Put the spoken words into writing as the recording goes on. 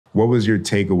What was your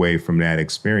takeaway from that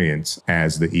experience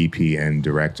as the EP and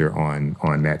director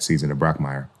on that season of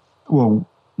Brockmire? Well,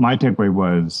 my takeaway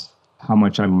was how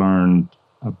much I learned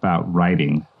about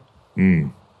writing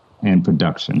and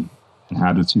production and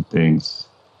how the two things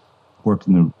work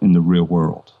in the real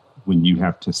world when you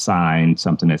have to sign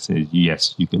something that says,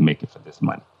 yes, you can make it for this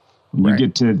money. When you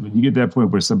get to that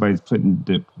point where somebody's putting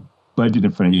the budget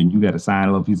in front of you and you got to sign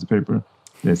a little piece of paper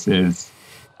that says,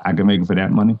 I can make it for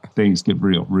that money, things get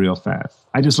real fast.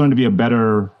 I just learned to be a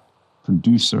better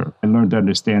producer. I learned to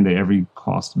understand that every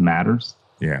cost matters.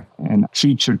 Yeah. And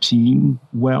treat your team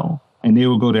well. And they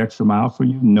will go the extra mile for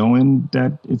you, knowing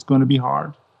that it's going to be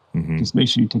hard. Mm-hmm. Just make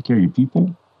sure you take care of your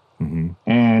people. Mm-hmm.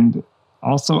 And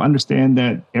also understand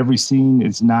that every scene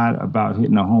is not about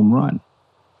hitting a home run.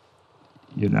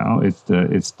 You know, it's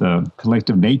the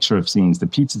collective nature of scenes, the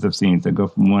pieces of scenes that go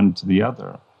from one to the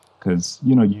other. Because,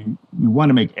 you know, you want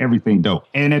to make everything dope.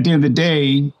 And at the end of the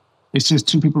day, it's just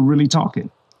two people really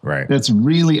talking. Right. That's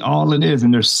really all it is.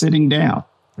 And they're sitting down.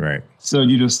 Right. So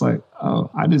you're just like, oh,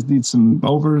 I just need some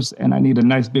overs and I need a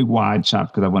nice big wide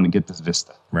shot because I want to get this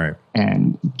vista. Right.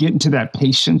 And getting to that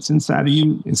patience inside of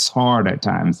you is hard at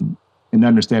times. And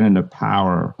understanding the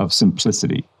power of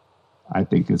simplicity, I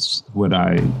think, is what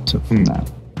I took from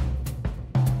that.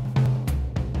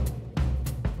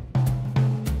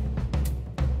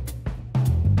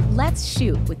 Let's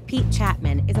Shoot with Pete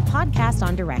Chatmon is a podcast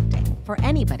on directing for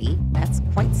anybody that's,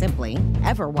 quite simply,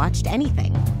 ever watched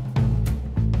anything.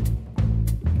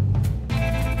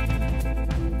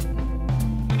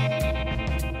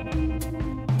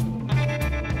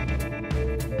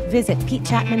 Visit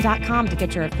PeteChatmon.com to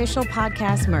get your official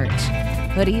podcast merch,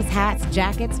 hoodies, hats,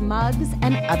 jackets, mugs,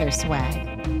 and other swag,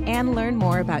 and learn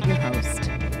more about your host.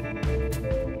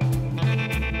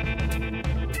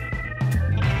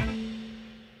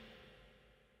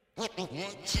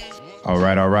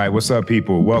 All right. What's up,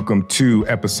 people? Welcome to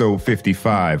episode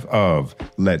 55 of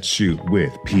Let's Shoot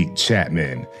with Pete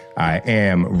Chatmon. I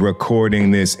am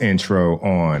recording this intro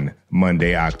on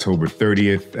Monday, October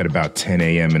 30th at about 10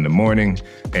 a.m. in the morning.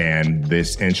 And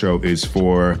this intro is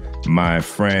for my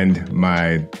friend,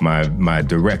 my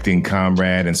directing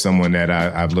comrade, and someone that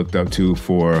I've looked up to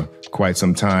for quite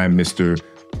some time, Mr.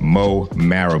 Mo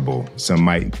Marable. Some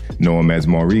might know him as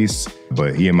Maurice,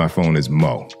 but he in my phone is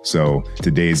Mo. So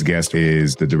today's guest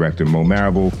is the director, Mo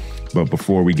Marable. But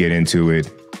before we get into it,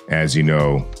 as you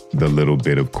know, the little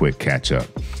bit of quick catch up.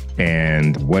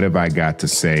 And what have I got to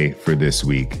say for this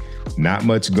week? Not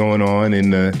much going on in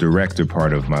the director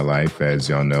part of my life. As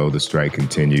y'all know, the strike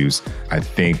continues. I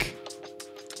think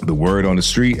the word on the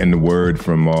street and the word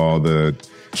from all the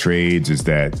trades is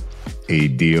that a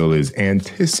deal is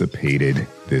anticipated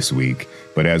this week.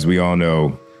 But as we all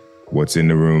know, what's in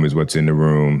the room is what's in the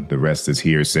room. The rest is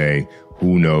hearsay.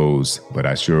 Who knows? But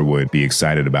I sure would be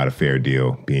excited about a fair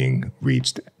deal being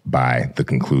reached by the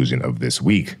conclusion of this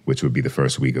week, which would be the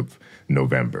first week of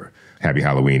November. Happy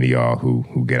Halloween to y'all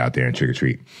who get out there and trick or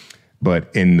treat. But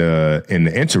in the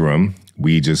interim,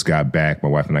 we just got back. My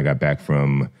wife and I got back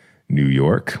from New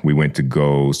York. We went to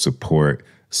go support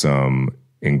some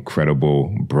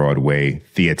incredible Broadway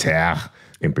theater.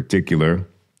 In particular,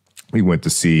 we went to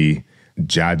see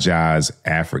Jaja's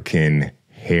African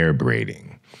hair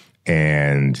braiding.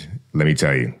 And let me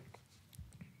tell you,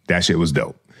 that shit was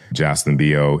dope. Jocelyn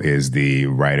B.O. is the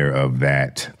writer of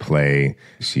that play.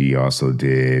 She also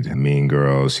did Mean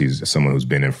Girls. She's someone who's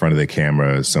been in front of the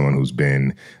camera, someone who's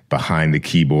been behind the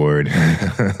keyboard.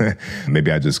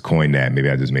 Maybe I just coined that. Maybe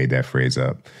I just made that phrase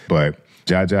up. But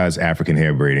Jaja's African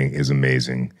hair braiding is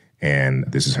amazing. And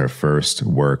this is her first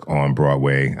work on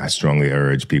Broadway. I strongly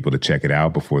urge people to check it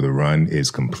out before the run is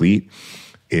complete.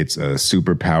 It's a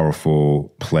super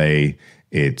powerful play.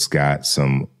 It's got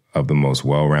some of the most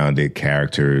well-rounded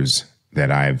characters that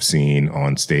I've seen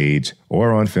on stage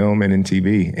or on film and in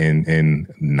TV in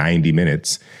 90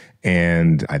 minutes.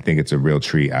 And I think it's a real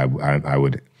treat. I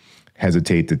would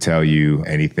hesitate to tell you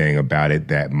anything about it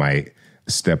that might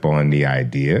step on the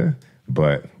idea.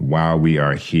 But while we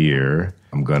are here,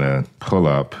 I'm going to pull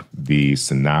up the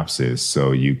synopsis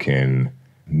so you can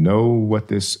know what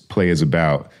this play is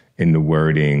about in the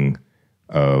wording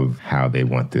of how they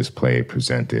want this play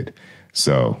presented.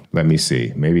 So let me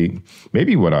see.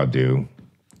 Maybe what I'll do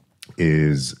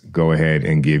is go ahead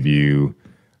and give you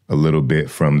a little bit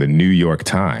from the New York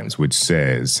Times, which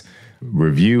says,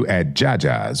 review at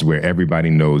Jaja's, where everybody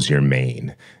knows your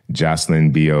Maine.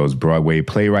 Jocelyn B.O.'s Broadway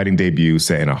playwriting debut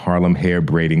set in a Harlem hair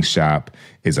braiding shop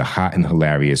is a hot and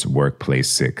hilarious workplace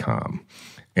sitcom.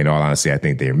 In all honesty, I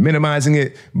think they're minimizing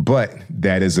it, but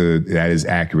that is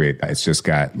accurate. It's just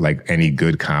got, like any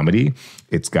good comedy,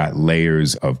 it's got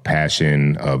layers of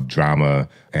passion, of drama,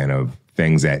 and of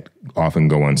things that often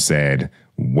go unsaid,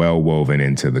 well woven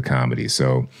into the comedy.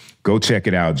 So go check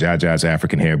it out. Jaja's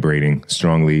African Hair Braiding.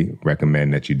 Strongly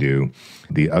recommend that you do.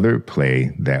 The other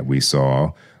play that we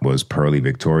saw was Pearly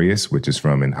Victorious, which is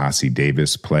from an Ossie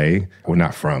Davis play. Well,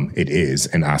 not from, it is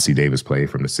an Ossie Davis play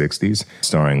from the 60s,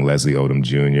 starring Leslie Odom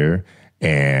Jr.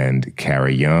 and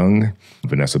Carrie Young,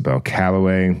 Vanessa Bell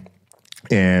Calloway,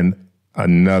 and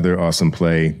another awesome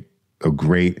play, a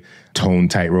great tone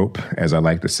tightrope, as I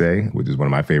like to say, which is one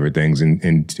of my favorite things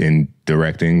in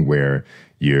directing, where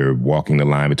you're walking the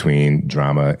line between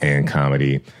drama and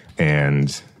comedy.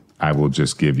 And I will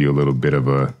just give you a little bit of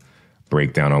a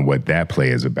breakdown on what that play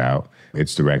is about.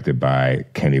 It's directed by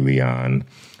Kenny Leon.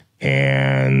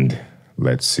 And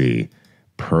let's see,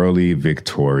 Pearly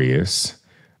Victorious.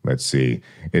 Let's see.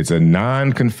 It's a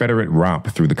non-Confederate romp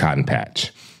through the cotton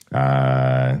patch.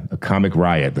 A comic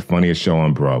riot, the funniest show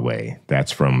on Broadway.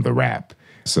 That's from The Rap.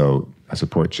 So I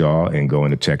support y'all in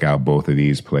going to check out both of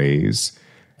these plays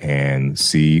and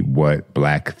see what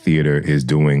Black theater is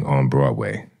doing on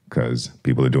Broadway, because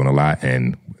people are doing a lot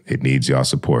and it needs y'all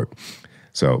support.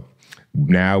 So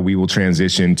now we will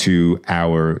transition to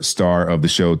our star of the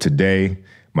show today,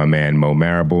 my man Mo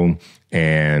Marable.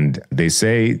 And they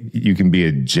say you can be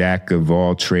a jack of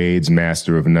all trades,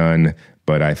 master of none.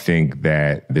 But I think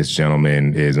that this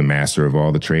gentleman is a master of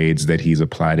all the trades that he's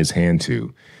applied his hand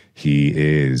to. He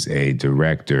is a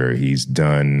director. He's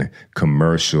done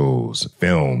commercials,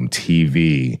 film,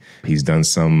 TV. He's done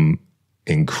some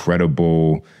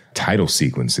incredible title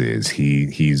sequences.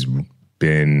 He's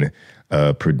been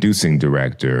a producing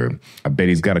director. I bet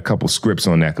he's got a couple scripts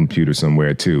on that computer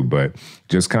somewhere too, but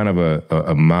just kind of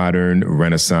a modern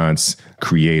Renaissance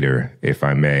creator, if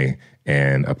I may,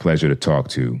 and a pleasure to talk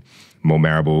to. Mo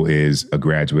Marable is a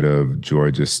graduate of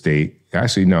Georgia State.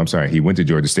 Actually, no, I'm sorry. He went to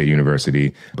Georgia State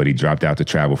University, but he dropped out to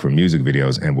travel for music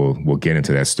videos, and we'll get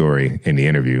into that story in the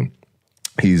interview.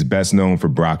 He's best known for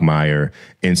Brockmire,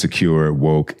 Insecure,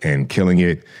 Woke, and Killing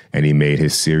It, and he made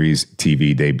his series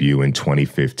TV debut in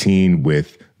 2015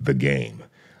 with The Game.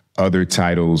 Other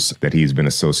titles that he's been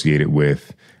associated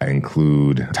with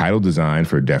include title design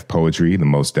for Def Poetry, the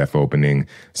most deaf opening,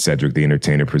 Cedric the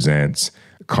Entertainer Presents,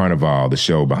 Carnival, the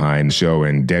show behind the show,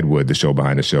 and Deadwood, the show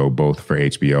behind the show, both for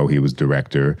HBO. He was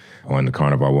director on the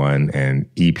Carnival one and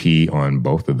EP on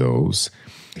both of those.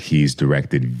 He's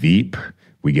directed Veep.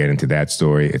 We get into that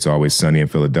story. It's Always Sunny in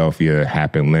Philadelphia,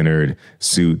 Hap and Leonard,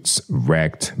 Suits,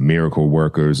 Wrecked, Miracle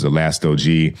Workers, The Last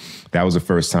OG. That was the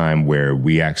first time where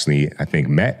we actually, I think,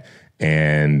 met,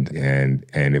 and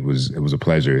it was a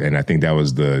pleasure. And I think that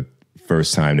was the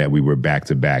first time that we were back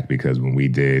to back, because when we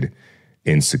did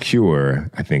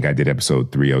Insecure, I think I did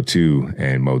episode 302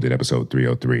 and Mo did episode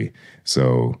 303.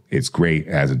 So it's great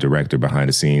as a director behind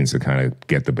the scenes to kind of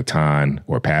get the baton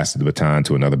or pass the baton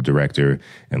to another director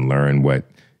and learn what,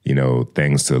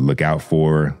 things to look out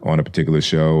for on a particular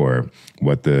show, or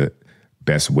what the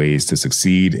best ways to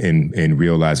succeed in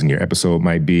realizing your episode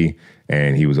might be.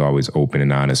 And he was always open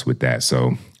and honest with that.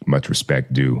 So much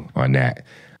respect due on that.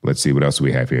 Let's see what else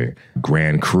we have here.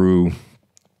 Grand Crew.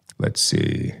 Let's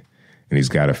see. And he's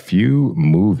got a few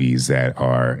movies that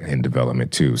are in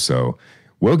development too. So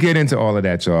we'll get into all of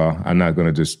that, y'all. I'm not going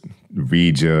to just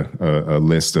read you a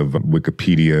list of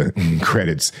Wikipedia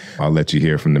credits. I'll let you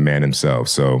hear from the man himself.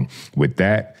 So with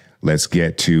that, let's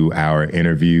get to our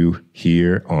interview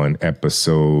here on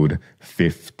episode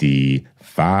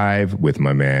 55 with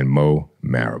my man Mo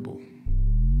Marable.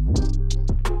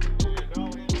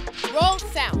 Roll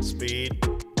sound. Speed.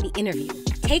 The interview.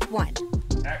 Take one.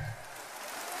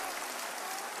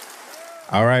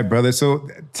 All right, brother. So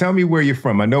tell me where you're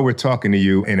from. I know we're talking to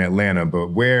you in Atlanta, but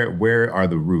where are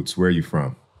the roots? Where are you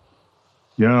from?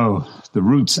 Yo, the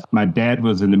roots. My dad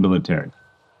was in the military,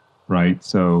 right?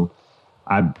 So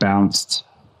I bounced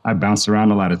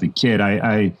around a lot as a kid.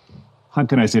 I how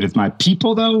can I say this? My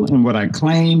people, though, and what I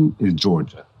claim is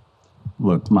Georgia.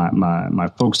 Look, my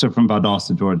folks are from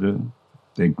Valdosta, Georgia.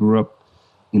 They grew up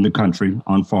in the country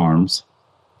on farms,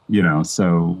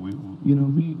 So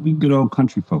we good old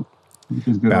country folk.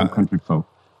 Just good old country folk.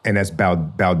 And that's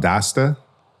Valdosta?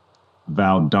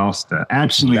 Valdosta.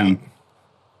 Actually,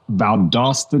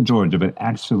 Valdosta, Georgia, but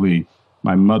actually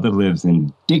my mother lives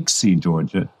in Dixie,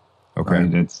 Georgia. Okay.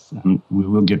 Right?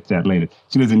 We'll get to that later.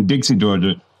 She lives in Dixie,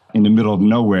 Georgia, in the middle of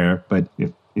nowhere. But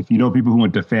if you know people who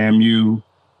went to FAMU,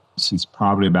 she's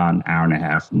probably about an hour and a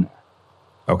half from there.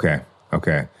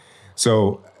 Okay.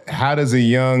 So how does a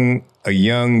young a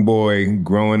young boy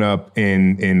growing up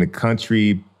in the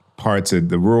country parts of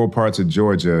the rural parts of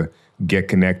Georgia get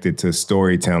connected to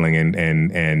storytelling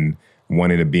and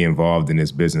wanting to be involved in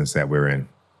this business that we're in?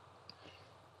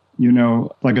 You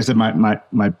know, like I said,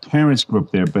 my parents grew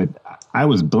up there, but I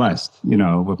was blessed, you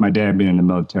know, with my dad being in the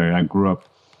military. I grew up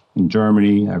in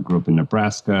Germany. I grew up in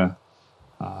Nebraska.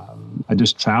 I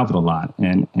just traveled a lot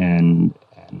and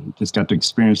just got to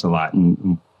experience a lot.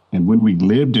 And when we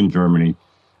lived in Germany,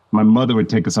 my mother would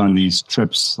take us on these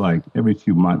trips like every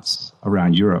few months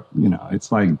around Europe. You know,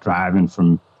 it's like driving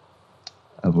from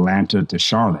Atlanta to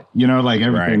Charlotte, you know, like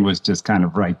everything was just kind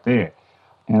of right there.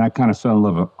 And I kind of fell in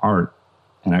love with art,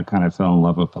 and I kind of fell in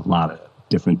love with a lot of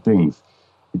different things.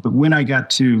 But when I got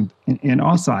to, and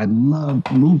also I love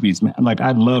movies, man. Like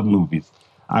I love movies.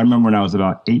 I remember when I was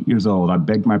about 8 years old, I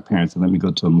begged my parents to let me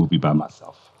go to a movie by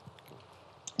myself.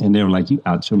 And they were like, you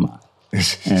out your mind.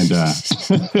 And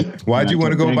why'd you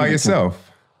want to go by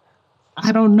yourself?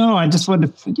 I don't know. I just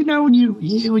wanted to, you know, when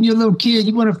you're a little kid,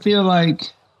 you want to feel like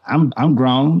I'm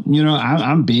grown, you know,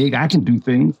 I'm big, I can do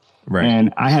things. Right.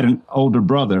 And I had an older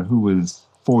brother who was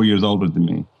 4 years older than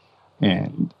me.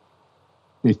 And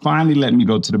they finally let me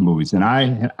go to the movies. And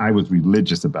I was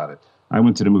religious about it. I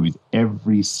went to the movies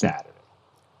every Saturday.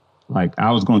 Like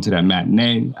I was going to that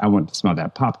matinee. I wanted to smell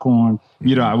that popcorn.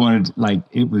 You know, I wanted, like,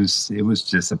 it was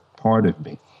just a part of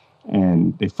me.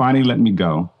 And they finally let me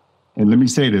go. And let me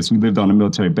say this, we lived on a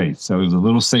military base, so it was a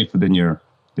little safer than your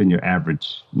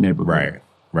average neighborhood.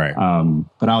 Right.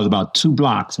 But I was about 2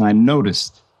 blocks, and I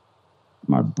noticed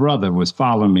my brother was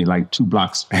following me like 2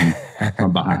 blocks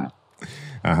from behind.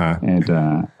 And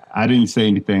I didn't say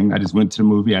anything. I just went to the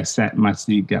movie. I sat in my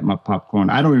seat, got my popcorn.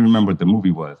 I don't even remember what the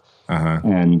movie was.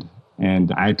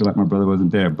 And I acted like my brother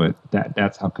wasn't there, but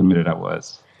that's how committed I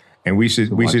was. And we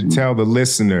should tell the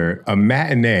listener, a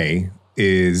matinee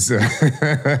is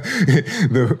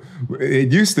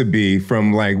it used to be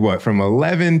from from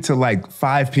 11 to like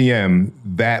 5 p.m.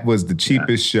 That was the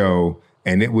cheapest show.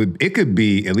 And it could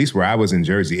be, at least where I was in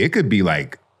Jersey, it could be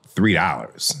like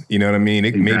 $3. You know what I mean?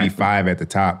 Maybe $5 at the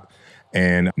top.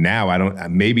 And now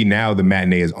maybe now the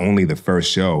matinee is only the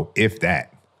first show, if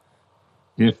that.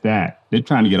 If that. They're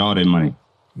trying to get all their money.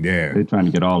 Yeah. They're trying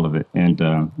to get all of it. And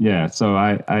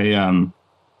so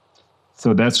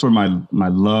so that's where my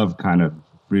love kind of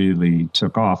really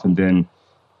took off. And then,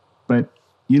 but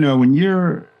you know, when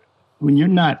you're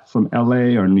not from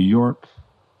LA or New York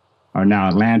or now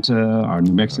Atlanta or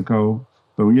New Mexico,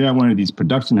 but when you're at one of these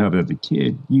production hubs as a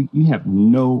kid, you have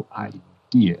no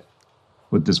idea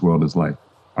what this world is like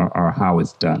or how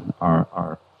it's done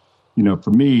or you know,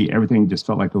 for me, everything just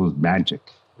felt like it was magic.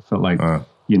 It felt like,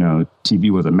 you know,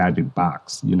 TV was a magic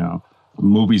box, you know.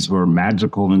 Movies were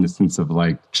magical in the sense of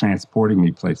like transporting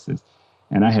me places.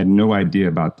 And I had no idea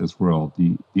about this world.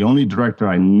 The only director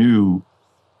I knew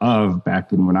of back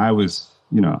then when I was,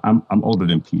 you know, I'm older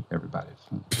than Pete, everybody.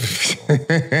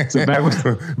 So back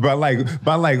when,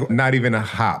 but like not even a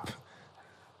hop.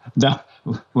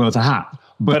 Well, it's a hop.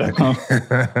 But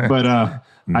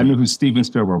I knew who Steven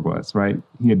Spielberg was, right?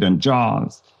 He had done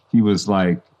Jaws. He was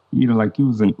like, you know, like he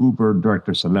was an Uber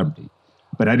director celebrity.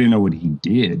 But I didn't know what he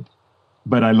did.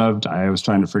 But I was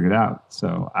trying to figure it out.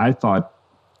 So I thought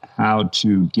how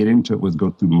to get into it was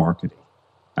go through marketing.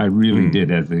 I really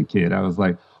did as a kid. I was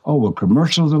like, oh, well,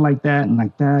 commercials are like that.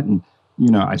 And,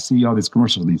 you know, I see all these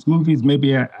commercials, these movies.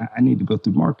 Maybe I need to go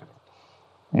through marketing.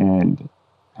 And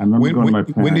I remember going to my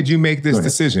parents. When did you make this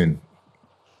decision?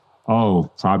 Oh,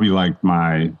 probably like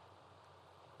my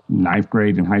 9th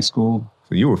grade in high school.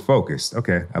 So you were focused.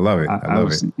 Okay. I love it. I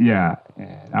love it. Yeah.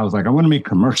 And I was like, I want to make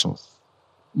commercials,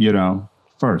 you know,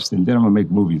 first, and then I'm going to make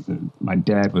movies. And my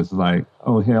dad was like,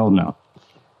 oh, hell no.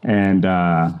 And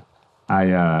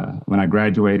when I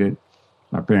graduated,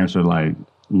 my parents were like,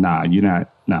 nah, you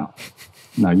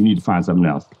need to find something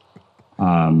else.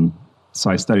 So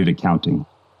I studied accounting.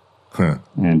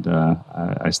 And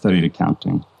I studied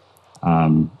accounting.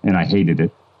 And I hated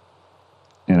it.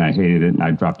 And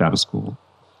I dropped out of school.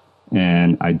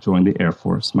 And I joined the Air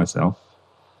Force myself.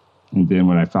 And then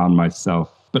when I found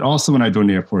myself, but also when I joined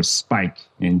the Air Force, Spike,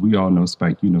 and we all know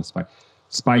Spike, you know Spike.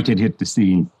 Spike had hit the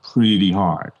scene pretty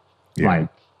hard. Yeah. Like,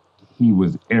 he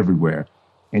was everywhere.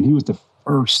 And he was the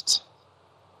first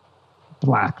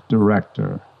Black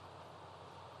director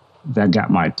that got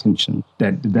my attention,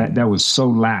 that was so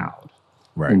loud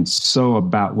and so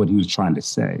about what he was trying to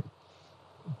say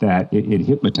that it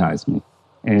hypnotized me.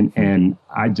 And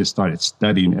I just started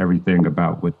studying everything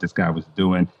about what this guy was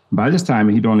doing. By this time,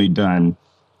 he'd only done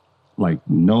like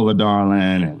Nola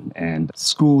Darling and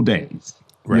School Days.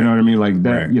 Right. You know what I mean? Like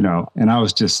that, you know, and I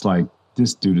was just like,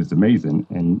 this dude is amazing.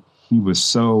 And he was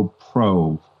so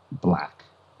pro-Black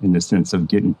in the sense of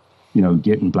getting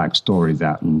Black stories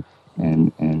out and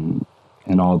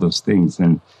all those things.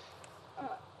 And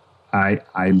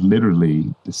I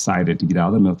literally decided to get out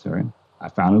of the military. I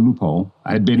found a loophole.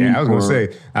 I had been in. I was going to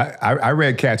say, I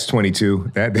read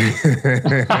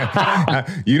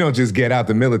Catch-22. You don't just get out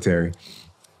the military.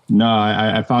 No,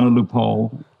 I found a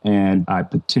loophole, and I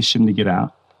petitioned to get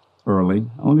out early,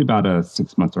 only about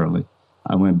 6 months early.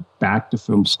 I went back to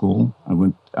film school. I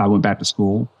went back to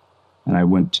school, and I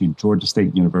went to Georgia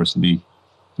State University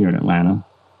here in Atlanta.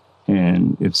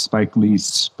 And if Spike Lee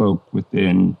spoke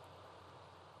within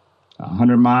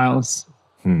 100 miles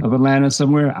of Atlanta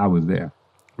somewhere, I was there.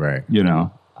 Right.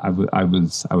 I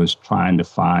was trying to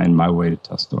find my way to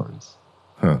tell stories.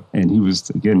 Huh. And he was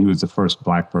the first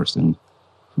Black person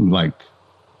who like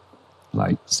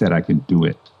said I could do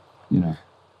it,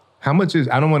 How much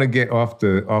I don't want to get off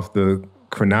the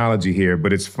chronology here,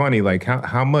 but it's funny, like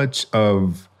how much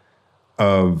of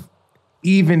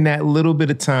even that little bit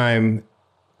of time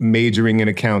majoring in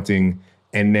accounting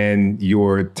and then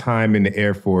your time in the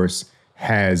Air Force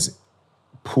has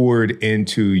poured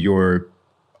into your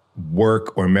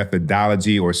work or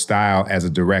methodology or style as a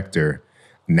director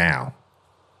now?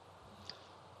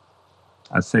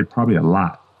 I'd say probably a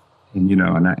lot. And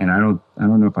I don't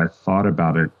know if I thought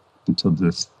about it until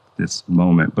this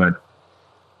moment, but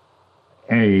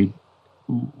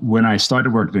when I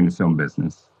started working in the film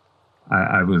business,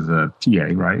 I was a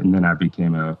PA, right? And then I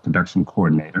became a production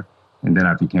coordinator, and then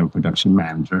I became a production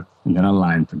manager, and then a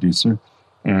line producer.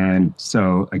 And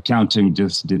so accounting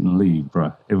just didn't leave,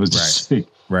 bruh. It was just,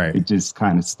 right. It just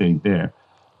kind of stayed there.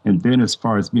 And then as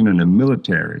far as being in the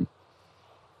military,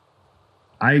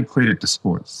 I equate it to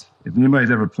sports. If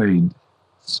anybody's ever played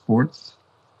sports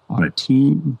on a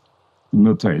team, the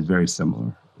military is very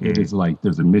similar. It is like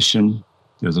there's a mission,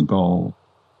 there's a goal,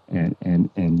 and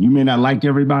you may not like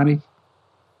everybody,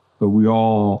 but we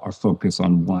all are focused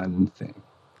on one thing.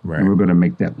 Right. And we're going to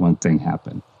make that one thing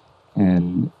happen.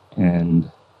 And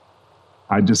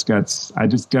I just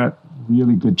got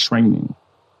really good training.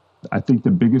 I think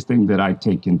the biggest thing that I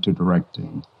take into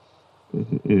directing,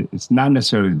 it's not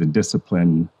necessarily the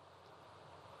discipline,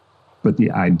 but the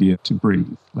idea to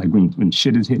breathe. Like when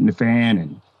shit is hitting the fan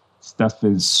and stuff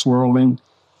is swirling,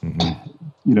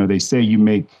 they say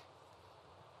you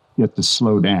have to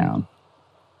slow down,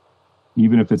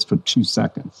 even if it's for 2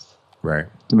 seconds, right,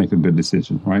 to make a good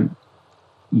decision, right?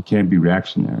 You can't be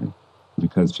reactionary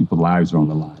because people's lives are on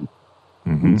the line.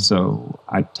 And so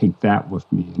I take that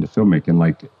with me into filmmaking.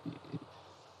 Like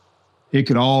it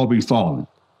could all be falling.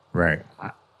 Right.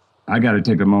 I got to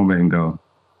take a moment and go,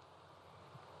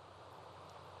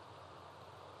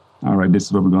 all right, this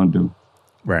is what we're going to do.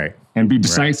 Right. And be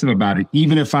decisive about it,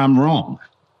 even if I'm wrong.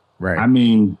 Right. I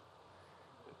mean,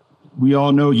 we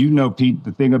all know, Pete,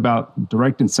 the thing about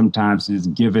directing sometimes is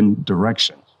giving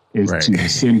direction, is to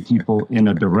send people in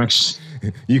a direction.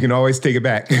 You can always take it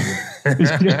back.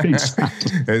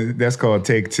 That's called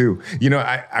take two.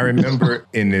 I remember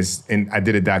in I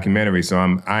did a documentary, so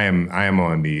I am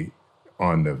on the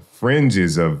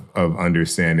fringes of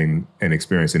understanding and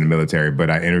experience in the military. But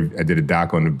I did a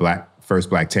doc on the first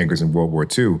Black tankers in World War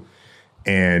II,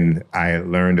 and I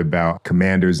learned about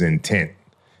commander's intent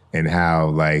and how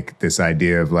like this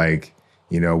idea of like,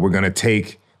 we're gonna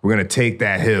take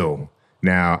that hill.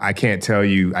 Now, I can't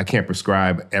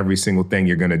prescribe every single thing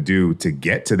you're going to do to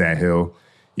get to that hill.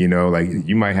 Like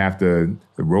you might have to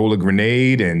roll a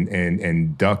grenade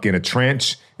and duck in a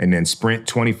trench and then sprint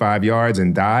 25 yards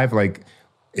and dive. Like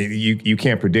you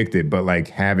can't predict it, but like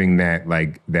having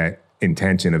that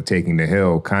intention of taking the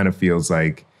hill kind of feels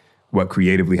like what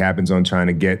creatively happens on trying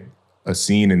to get a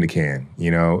scene in the can,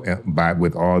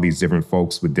 with all these different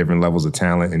folks with different levels of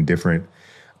talent and different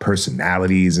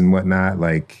personalities and whatnot.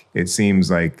 Like it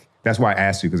seems like that's why I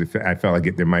asked you, because I felt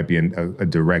like there might be a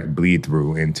direct bleed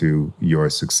through into your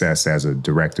success as a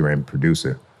director and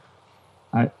producer.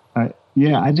 I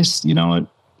just, and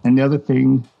the other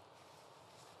thing,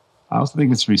 I also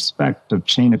think it's respect of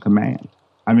chain of command.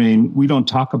 I mean, we don't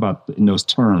talk about in those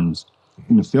terms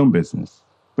in the film business,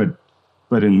 but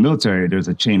in the military, there's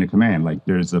a chain of command. Like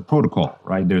there's a protocol,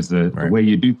 right? There's the way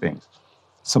you do things.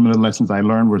 Some of the lessons I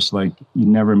learned was like, you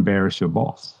never embarrass your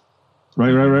boss.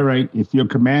 Right. If your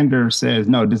commander says,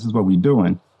 no, this is what we're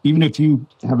doing, even if you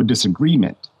have a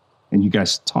disagreement and you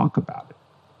guys talk about it,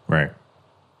 right?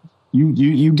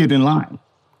 You get in line.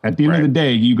 At the end of the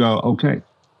day, you go, okay,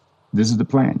 this is the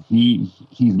plan.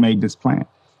 He's made this plan.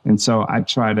 And so I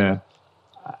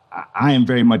am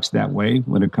very much that way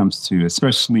when it comes to,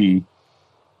 especially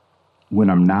when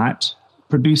I'm not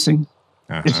producing.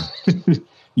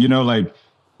 Like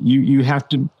you have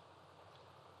to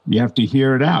You have to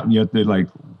hear it out. You have to like,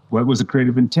 what was the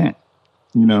creative intent?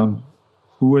 You know,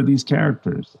 who are these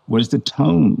characters? What is the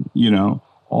tone? You know,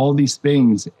 all these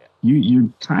things. You're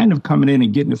kind of coming in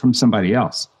and getting it from somebody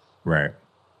else. Right.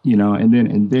 You know,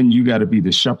 and then you got to be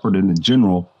the shepherd and the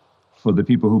general for the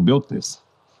people who built this.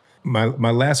 My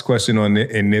last question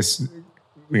in this,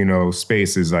 you know,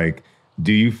 space is like,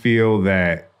 do you feel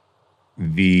that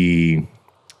the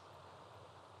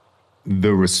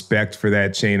respect for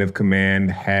that chain of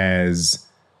command has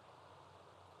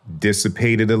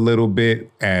dissipated a little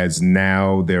bit, as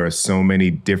now there are so many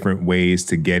different ways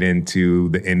to get into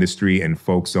the industry and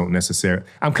folks don't necessarily...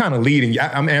 I'm kind of leading.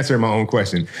 I'm answering my own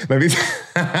question. Let me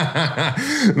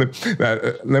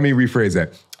rephrase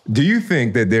that. Do you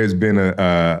think that there's been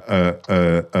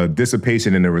a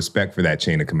dissipation in the respect for that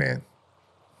chain of command?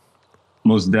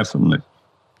 Most definitely.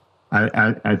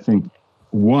 I think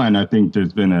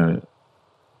there's been a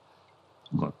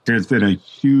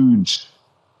huge,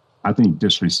 I think,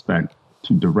 disrespect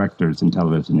to directors in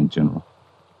television in general.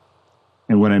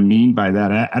 And what I mean by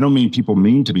that, I don't mean people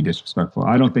mean to be disrespectful.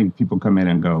 I don't think people come in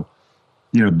and go,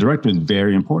 you know, director is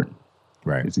very important.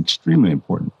 Right. It's extremely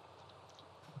important.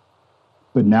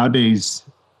 But nowadays,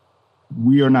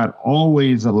 we are not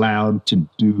always allowed to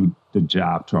do the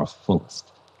job to our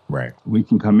fullest. Right. We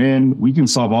can come in, we can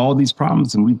solve all these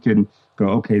problems, and we can go,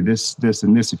 okay, this,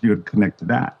 and this, if you would connect to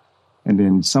that. And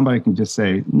then somebody can just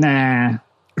say, nah.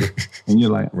 And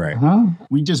you're like, right. Huh?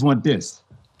 We just want this.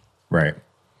 Right.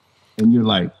 And you're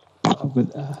like, oh, but,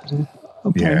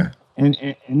 okay. Yeah.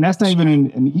 And that's not even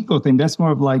an ego thing. That's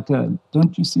more of like,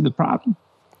 don't you see the problem?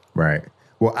 Right.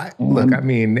 Well, look, I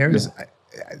mean, there's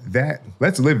that.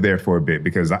 Let's live there for a bit,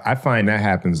 because I find that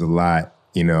happens a lot,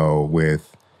 you know,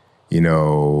 with, you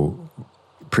know,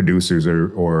 producers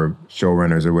or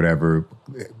showrunners or whatever,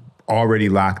 already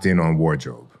locked in on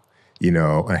wardrobe, you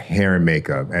know, a hair and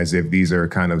makeup, as if these are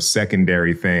kind of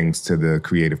secondary things to the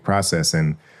creative process.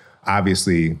 And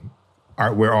obviously,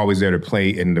 we're always there to play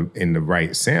in the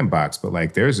right sandbox. But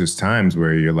like, there's just times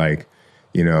where you're like,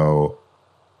 you know,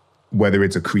 whether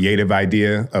it's a creative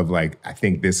idea of like, I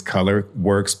think this color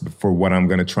works for what I'm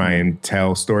going to try and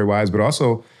tell story-wise, but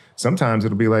also sometimes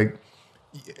it'll be like,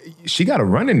 she got to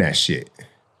run in that shit.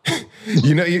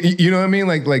 you know what I mean?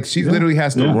 Like she literally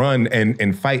has to run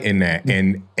and fight in that.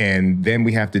 And then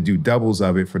we have to do doubles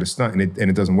of it for the stunt, and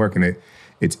it doesn't work. And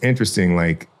it's interesting,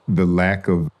 like the lack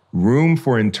of room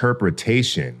for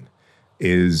interpretation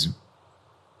is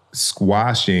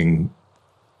squashing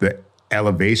the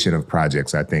elevation of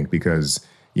projects, I think, because,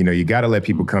 you know, you got to let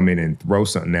people come in and throw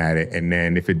something at it. And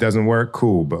then if it doesn't work,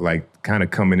 cool. But like kind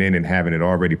of coming in and having it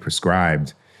already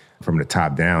prescribed from the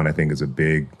top down, I think is a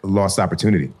big lost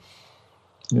opportunity.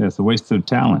 Yeah, it's a waste of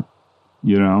talent.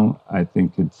 You know, I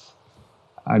think and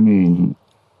I'm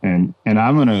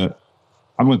gonna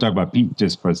talk about Pete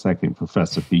just for a second,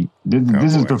 Professor Pete.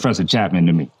 This is Professor Chatmon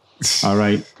to me. All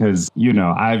right, because, you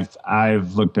know,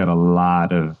 I've looked at a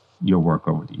lot of your work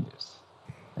over the years,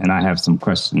 and I have some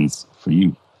questions for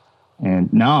you.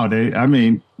 And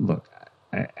look,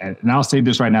 and I'll say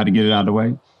this right now to get it out of the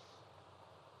way.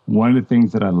 One of the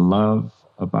things that I love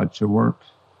about your work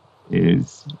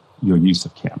is your use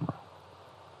of camera.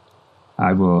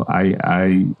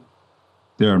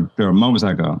 There are moments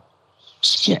I go,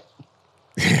 shit.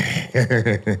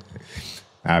 That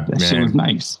shit was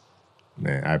nice.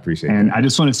 Man, I appreciate it. And I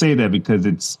just want to say that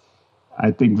because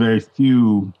I think very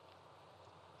few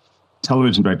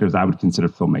television directors I would consider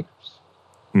filmmakers.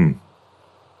 You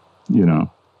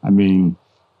know, I mean,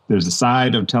 there's a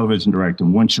side of television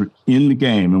directing. Once you're in the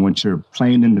game and once you're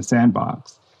playing in the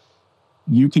sandbox,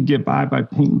 you could get by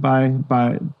painting by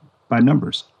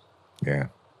numbers. Yeah.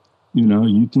 You know,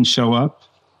 you can show up,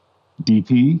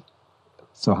 DP.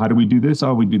 So how do we do this?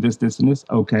 Oh, we do this, this, and this.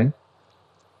 Okay.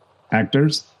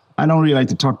 Actors. I don't really like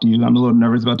to talk to you. I'm a little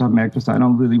nervous about talking to actors. So I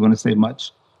don't really want to say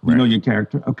much. Right. You know your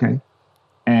character. Okay.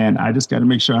 And I just got to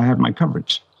make sure I have my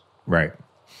coverage. Right.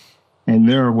 And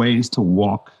there are ways to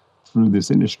walk through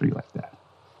this industry like that.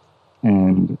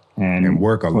 And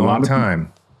work a long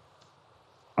time.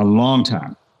 A long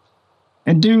time.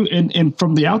 And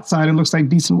from the outside, it looks like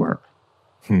decent work.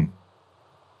 You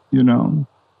know,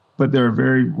 but there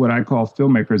are what I call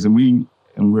filmmakers, and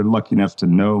we're lucky enough to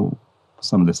know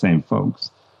some of the same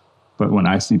folks. But when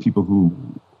I see people who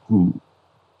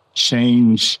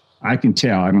change, I can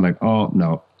tell. I'm like, oh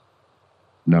no,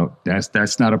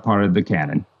 that's not a part of the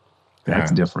canon.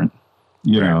 That's different.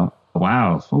 You know,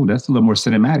 wow, that's a little more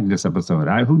cinematic this episode.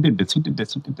 Who did this?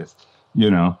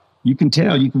 You know, you can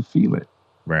tell, you can feel it.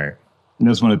 Right. And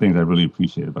that's one of the things I really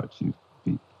appreciate about you,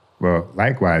 Pete. Well,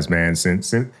 likewise, man,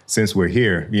 since we're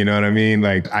here, you know what I mean?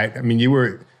 Like, I mean, you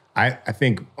were I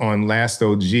think on Last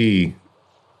OG,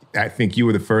 I think you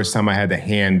were the first time I had to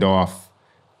hand off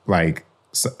like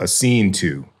a scene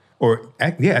to, or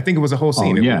yeah, I think it was a whole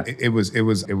scene. Oh, yeah. It was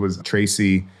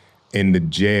Tracy in the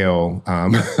jail.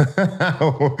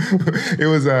 It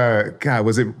was God,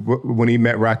 was it when he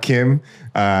met Rakim,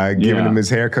 giving him his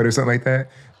haircut or something like that?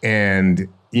 And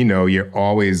you know, you're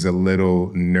always a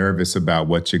little nervous about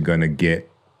what you're gonna get,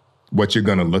 what you're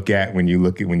gonna look at when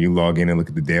you log in and look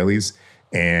at the dailies.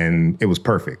 And it was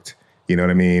perfect. You know what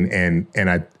I mean? And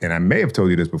I may have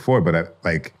told you this before, but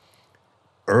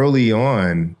early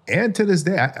on and to this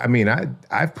day,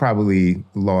 I've probably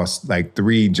lost like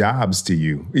 3 jobs to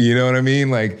you. You know what I mean?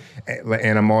 Like,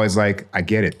 and I'm always like, I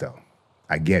get it though.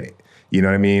 I get it. You know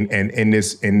what I mean? And in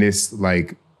this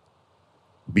like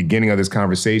beginning of this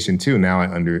conversation too, now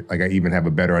I even have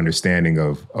a better understanding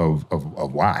of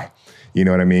why. You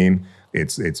know what I mean?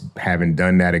 It's having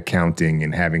done that accounting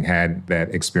and having had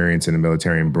that experience in the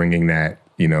military and bringing that,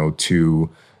 you know, to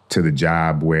the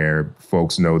job where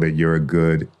folks know that you're a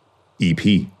good EP,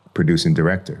 producing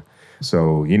director.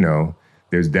 So, you know,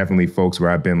 there's definitely folks where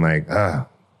I've been like,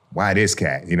 why this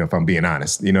cat? You know, if I'm being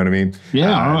honest, you know what I mean?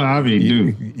 Yeah, I mean,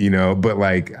 dude. You know, but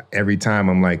like every time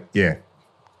I'm like, yeah,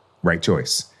 right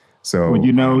choice. So, well,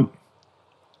 you know,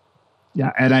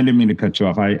 yeah, and I didn't mean to cut you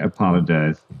off. I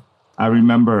apologize. I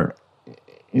remember,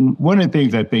 and one of the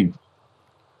things I think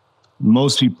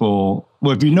most people,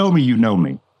 well, if you know me, you know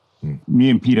me. Me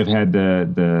and Pete have had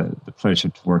the pleasure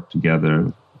to work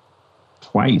together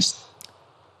twice.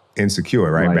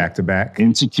 Insecure, right? Like, back to back.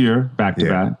 Insecure, back to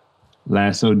back.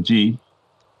 Last OG,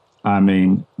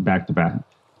 back to back.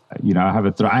 You know, I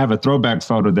have a throwback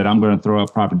photo that I'm going to throw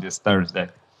up probably this Thursday.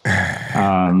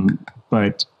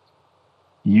 But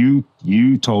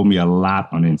you told me a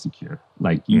lot on Insecure.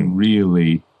 Like you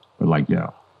really were like,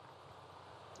 yo,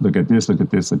 look at this, look at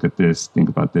this, look at this, think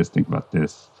about this, think about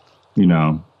this. You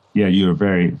know, yeah, you were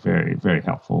very, very, very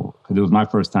helpful because it was my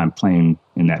first time playing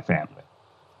in that family.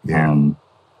 Yeah.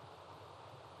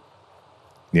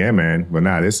 Yeah, man.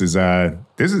 Well, this is I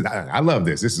love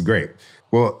this. This is great.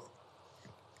 Well,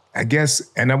 I guess,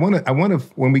 and I want to,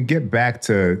 when we get back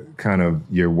to kind of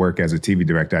your work as a TV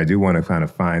director, I do want to kind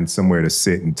of find somewhere to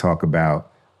sit and talk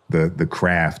about the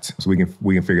craft so we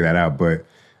can figure that out. But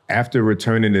after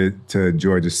returning to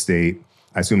Georgia State,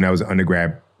 I assume that was an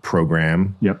undergrad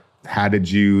program. Yep. How did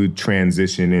you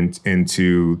transition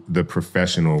into the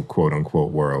professional, quote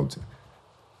unquote, world?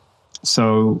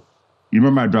 So you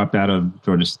remember I dropped out of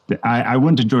Georgia State. I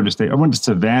went to Georgia State. I went to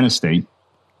Savannah State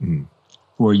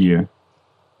for a year,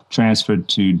 transferred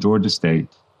to Georgia State,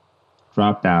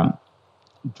 dropped out,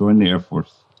 joined the Air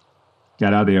Force,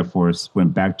 got out of the Air Force,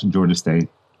 went back to Georgia State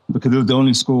because it was the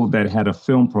only school that had a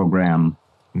film program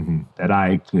that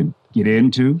I could get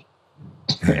into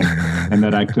and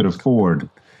that I could afford.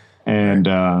 And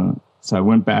so I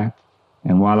went back,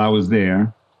 and while I was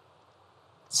there,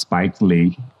 Spike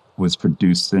Lee was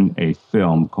producing a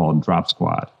film called Drop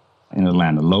Squad in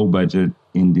Atlanta, low budget,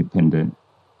 independent.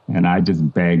 And I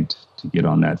just begged to get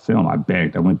on that film. I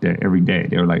begged. I went there every day.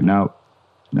 They were like, nope,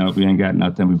 we ain't got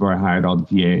nothing. We've already hired all the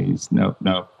PAs. Nope.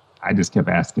 I just kept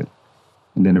asking.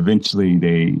 And then eventually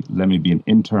they let me be an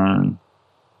intern,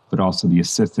 but also the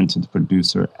assistant to the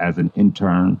producer as an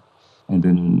intern. And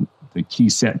then the key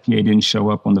set PA didn't show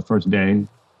up on the first day.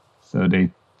 So they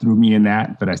threw me in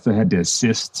that, but I still had to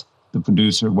assist the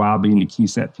producer while being the key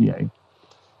set PA.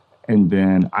 And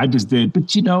then I just did,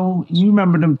 but you know, you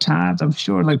remember them times, I'm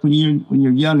sure, like when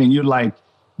you're young and you're like,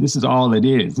 this is all it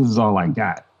is. This is all I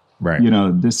got. Right. You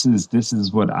know, this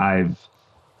is what I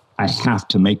have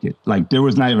to make it. Like there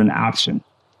was not even an option.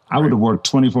 I would have worked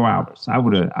 24 hours.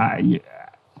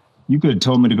 You could have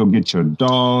told me to go get your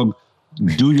dog,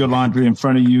 do your laundry in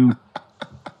front of you.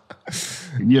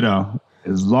 You know,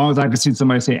 as long as I could see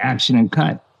somebody say action and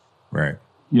cut. Right.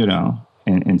 You know,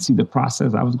 and see the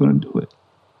process, I was going to do it.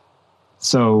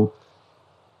 So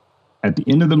at the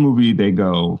end of the movie, they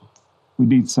go, we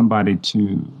need somebody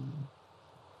to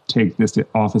take this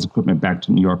office equipment back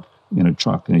to New York in a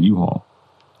truck, in a U-Haul.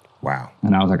 Wow.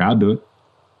 And I was like, I'll do it.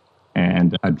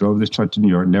 And I drove this truck to New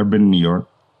York, never been in New York.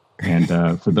 And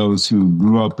for those who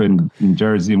grew up in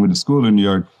Jersey and went to school in New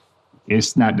York,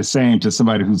 it's not the same to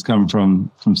somebody who's come from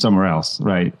somewhere else,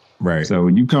 right? Right. So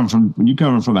when you come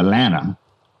from Atlanta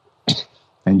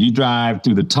and you drive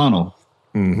through the tunnel,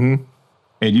 and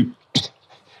you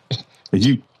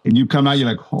come out, you're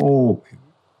like, oh,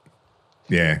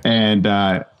 yeah. And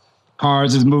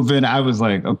cars is moving. I was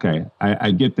like, okay.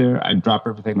 I get there. I drop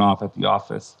everything off at the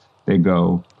office. They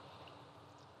go,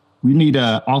 we need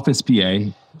a office PA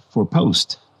for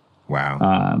post.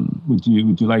 Wow. Would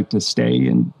you like to stay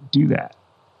and do that?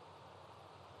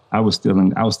 I was still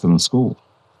in school.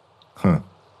 Huh.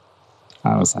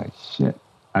 I was like, shit.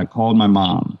 I called my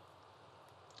mom,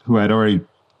 who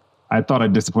I thought I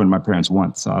disappointed my parents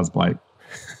once. So I was like,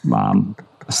 Mom,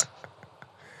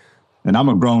 and I'm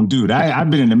a grown dude. I've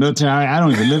been in the military. I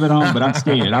don't even live at home, but I'm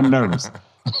scared. I'm nervous.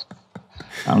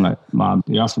 I'm like, Mom,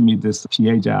 they offered me this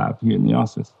PA job here in the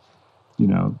office,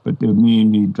 but they would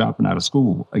mean me dropping out of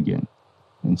school again.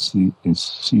 And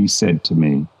she said to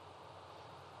me,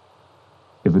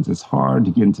 if it's as hard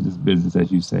to get into this business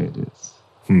as you say it is,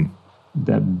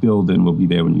 that building will be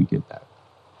there when you get back.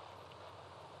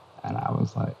 And I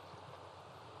was like,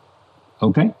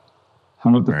 okay.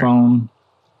 Hung up the phone,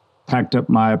 packed up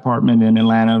my apartment in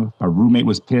Atlanta. My roommate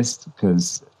was pissed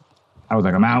because I was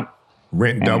like, I'm out.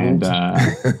 Rent doubled?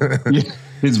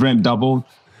 His rent doubled.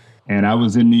 And I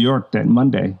was in New York that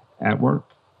Monday at work.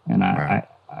 And I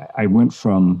went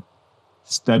from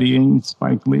studying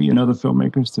Spike Lee and other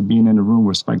filmmakers to being in a room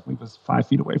where Spike Lee was 5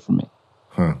 feet away from me.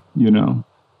 Huh.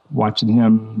 Watching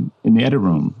him in the edit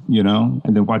room,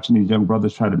 and then watching these young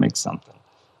brothers try to make something.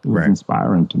 It was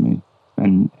inspiring to me.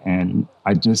 And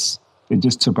it just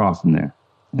took off from there.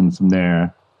 And from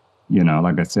there,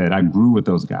 like I said, I grew with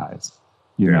those guys,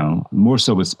 more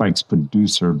so with Spike's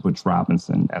producer, Butch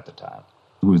Robinson at the time,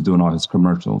 who was doing all his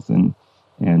commercials.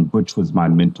 And Butch was my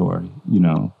mentor,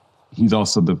 He's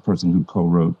also the person who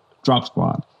co-wrote Drop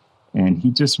Squad. And he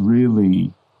just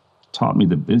really taught me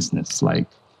the business. And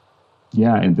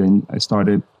then I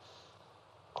started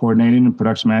coordinating and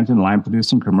production managing, line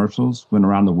producing commercials, went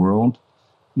around the world,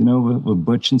 with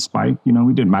Butch and Spike.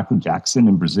 We did Michael Jackson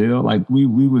in Brazil. We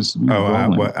was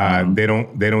rolling. They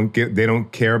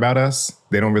don't care about us.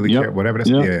 They don't really care. Whatever that's.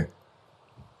 Yep.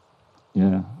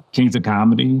 Yeah. Kings of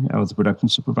Comedy. I was a production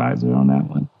supervisor on that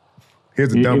one.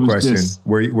 Here's a dumb question.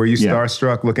 Were you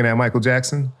starstruck looking at Michael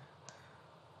Jackson?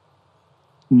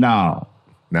 No.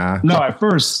 Nah. No, at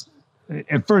first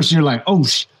you're like, oh,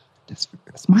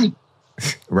 that's Mike.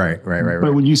 Right.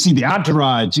 But when you see the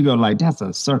entourage, you go like, that's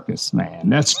a circus, man.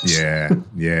 That's yeah.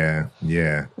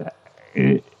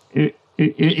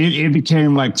 It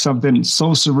became like something so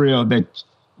surreal that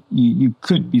you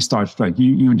could be starstruck.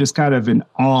 You were just kind of in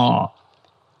awe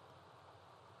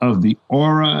of the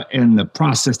aura and the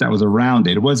process that was around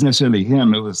it. It wasn't necessarily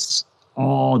him. It was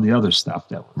all the other stuff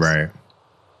that was right.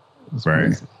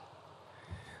 Crazy.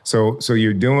 So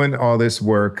you're doing all this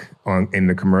work in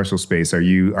the commercial space. Are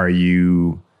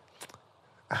you?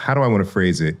 How do I want to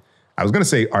phrase it? I was going to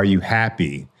say, are you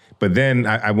happy? But then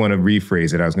I want to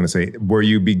rephrase it. I was going to say, were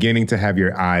you beginning to have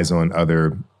your eyes on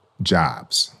other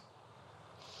jobs?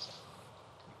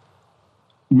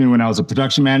 You mean when I was a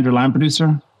production manager, line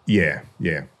producer? Yeah.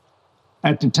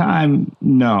 At the time,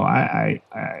 no. I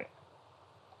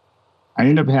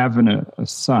ended up having a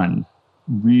son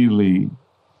really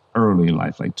early in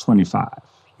life, like 25.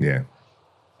 Yeah.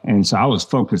 And so I was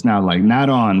focused now, not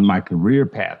on my career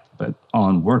path, but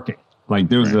on working.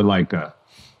 There was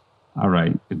all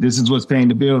right, if this is what's paying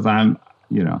the bills, I'm.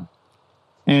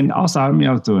 And also, I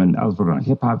was working on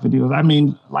hip hop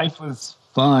videos. Life was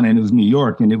fun, and it was New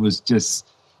York, and it was just.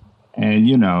 And,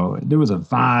 there was a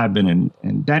vibe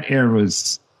and that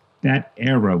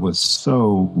era was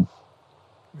so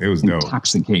it was dope.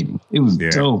 Intoxicating. It was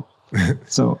dope.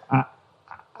 So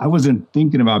I wasn't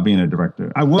thinking about being a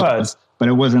director. I was, but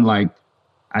it wasn't like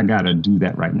I got to do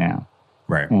that right now.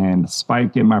 Right. And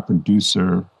Spike and my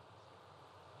producer,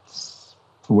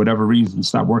 for whatever reason,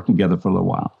 stopped working together for a little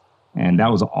while. And that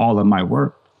was all of my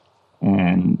work.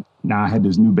 And now I had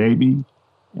this new baby.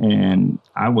 And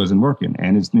I wasn't working,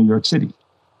 and it's New York City.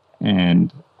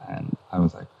 And I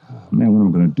was like, oh, man, what am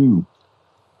I going to do?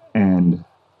 And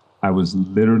I was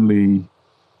literally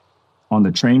on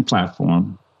the train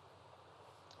platform.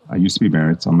 I used to be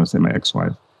married, so I'm going to say my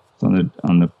ex-wife. So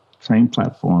on the train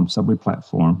platform, subway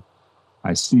platform,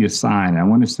 I see a sign. I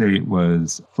want to say it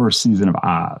was first season of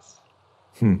Oz.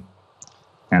 And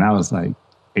I was like,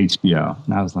 HBO.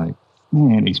 And I was like,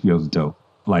 man, HBO's dope.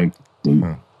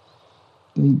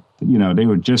 They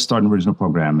were just starting original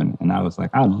programming, and I was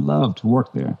like, I'd love to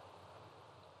work there.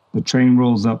 The train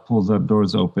rolls up, pulls up,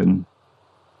 doors open.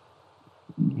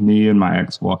 Me and my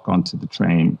ex walk onto the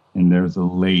train, and there's a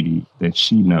lady that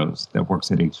she knows that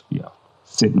works at HBO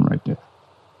sitting right there.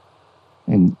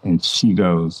 And she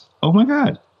goes, oh my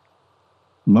God,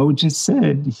 Mo just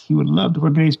said he would love to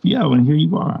work at HBO, and here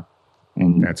you are.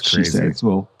 And that's crazy. She says,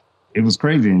 well, it was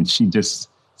crazy. And she just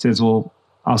says, well,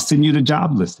 I'll send you the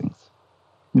job listings.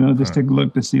 Just take a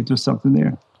look to see if there's something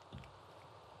there.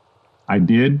 I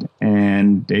did,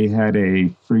 and they had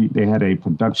a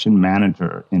production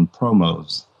manager in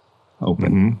promos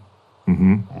open.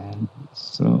 And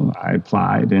so I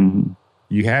applied, and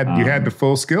You had the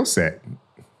full skill set.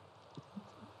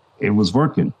 It was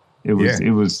working. It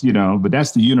was, but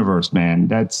that's the universe, man.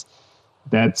 That's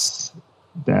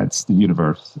the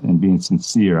universe, and being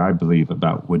sincere, I believe,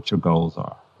 about what your goals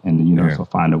are, and the universe will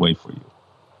find a way for you.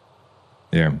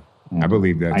 Yeah, and I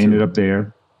believe that. I ended up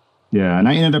there. Yeah, and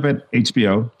I ended up at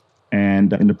HBO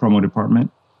and in the promo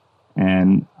department,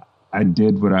 and I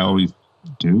did what I always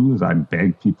do: is I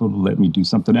begged people to let me do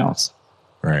something else.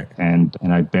 Right. And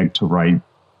I begged to write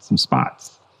some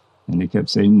spots, and they kept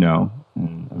saying no.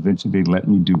 And eventually, they let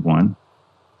me do one.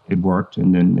 It worked,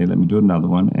 and then they let me do another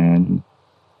one, and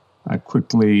I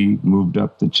quickly moved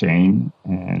up the chain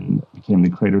and became the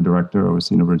creative director,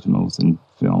 overseeing originals and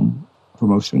film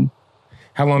promotion.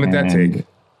 How long did that take?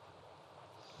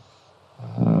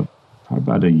 Probably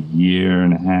about a year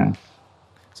and a half.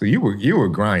 So you were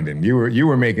grinding. You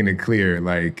were making it clear,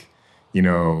 like,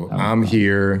 I'm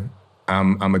here.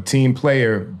 I'm a team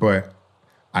player, but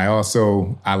I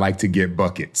like to get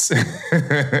buckets,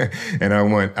 and I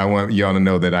want y'all to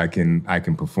know that I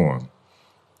can perform.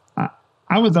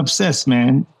 I was obsessed,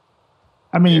 man.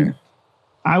 I mean,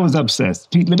 I was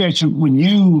obsessed. Pete, let me ask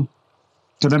you,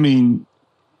 because I mean,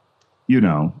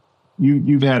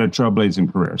 you've had a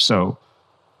trailblazing career. So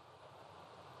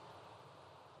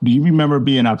do you remember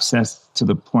being obsessed to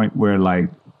the point where, like,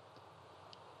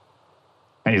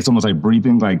 hey, it's almost like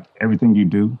breathing, like everything you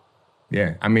do?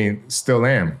 Yeah, I mean, still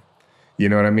am. You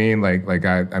know what I mean? Like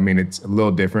I mean, it's a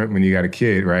little different when you got a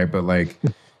kid, right? But like,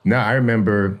 no, I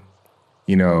remember,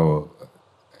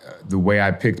 the way I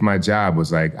picked my job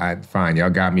was like, fine, y'all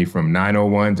got me from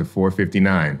 9:01 to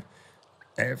 4:59,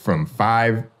 from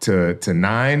 5 to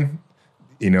 9,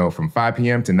 from 5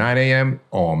 p.m. to 9 a.m.,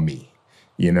 all me,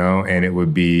 and it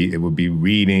would be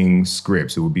reading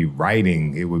scripts, it would be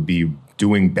writing, it would be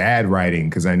doing bad writing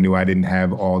because I knew I didn't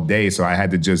have all day, so I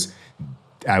had to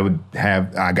I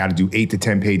got to do 8 to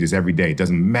 10 pages every day. It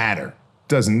doesn't matter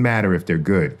if they're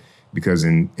good, because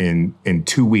in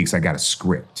 2 weeks I got a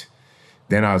script.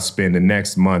 Then I'll spend the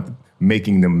next month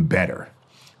making them better,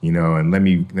 and let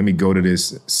me go to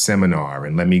this seminar,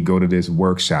 and let me go to this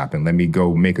workshop, and let me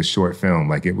go make a short film.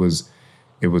 Like it was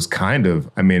kind of,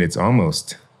 I mean, it's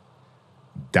almost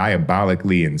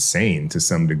diabolically insane to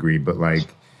some degree, but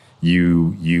like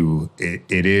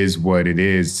it is what it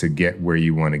is to get where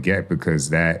you want to get, because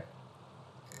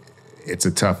it's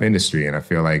a tough industry. And I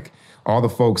feel like all the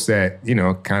folks that,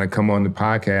 kind of come on the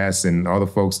podcast, and all the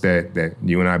folks that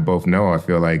you and I both know, I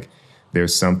feel like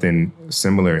there's something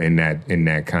similar in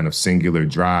that kind of singular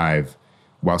drive,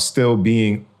 while still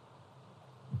being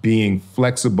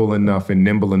flexible enough and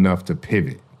nimble enough to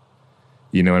pivot.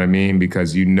 You know what I mean?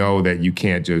 Because that you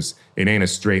can't it ain't a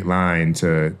straight line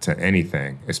to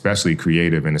anything, especially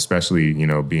creative, and especially,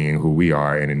 being who we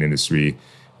are in an industry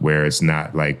where it's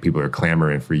not like people are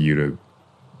clamoring for you to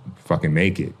fucking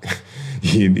make it,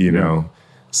 you know?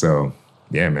 So,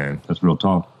 yeah, man. That's real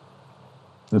talk.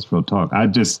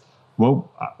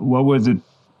 What was it?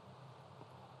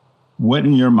 What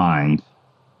in your mind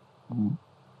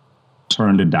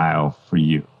turned the dial for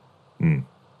you?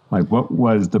 Like, what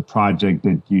was the project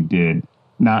that you did?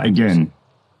 Now, again,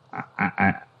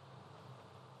 I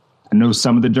know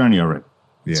some of the journey already.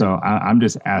 Yeah. So I'm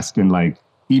just asking, like,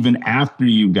 even after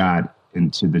you got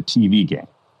into the TV game,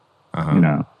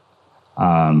 because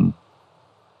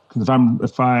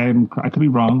I could be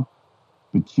wrong,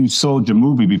 but you sold your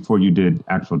movie before you did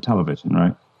actual television,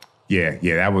 right? Yeah.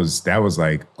 That was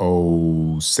like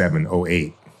 07,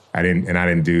 08. I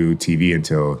didn't do TV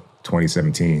until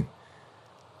 2017.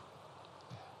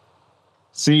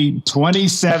 See,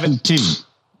 2017.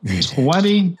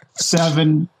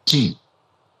 2017.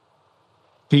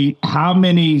 Pete, how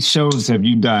many shows have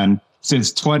you done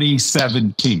since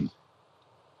 2017?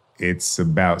 It's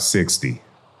about 60.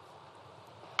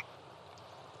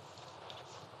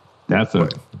 That's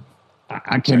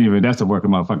I can't even, that's a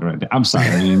working motherfucker right there. I'm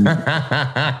sorry.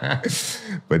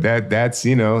 But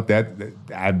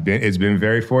it's been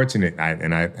very fortunate.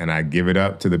 And I give it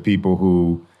up to the people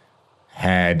who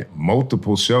had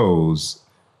multiple shows,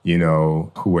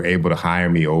 who were able to hire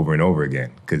me over and over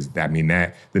again. Because I mean,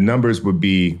 that the numbers would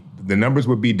be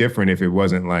different if it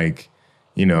wasn't like,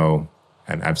 and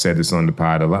I've said this on the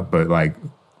pod a lot, but like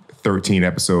 13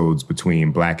 episodes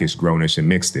between Blackish, Grownish,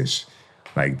 and Mixedish.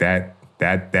 Like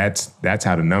that's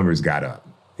how the numbers got up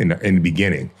in the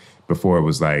beginning, before it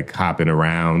was like hopping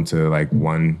around to like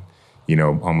one,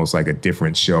 almost like a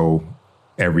different show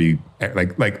every,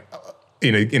 like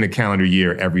in a calendar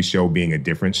year, every show being a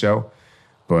different show.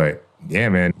 But yeah,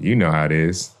 man, you know how it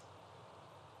is.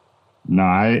 No,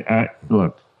 I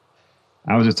look,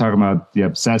 I was just talking about the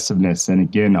obsessiveness. And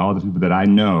again, all the people that I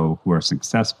know who are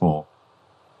successful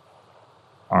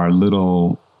are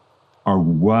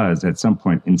was at some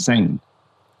point insane.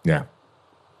 Yeah.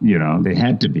 They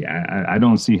had to be. I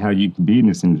don't see how you can be in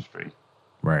this industry.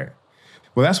 Right.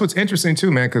 Well, that's what's interesting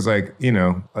too, man. Cause you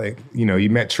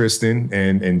met Tristan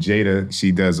and Jada,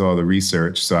 she does all the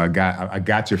research. So I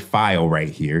got your file right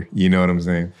here. You know what I'm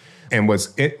saying? And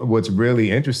what's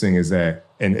really interesting is that,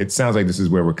 and it sounds like this is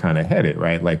where we're kind of headed,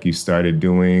 right? Like you started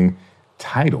doing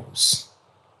title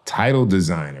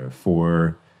designer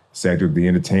for Cedric the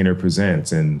Entertainer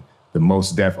Presents and the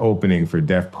Most Deaf opening for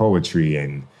Deaf Poetry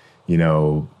and,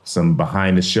 some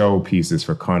behind the show pieces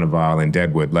for Carnival and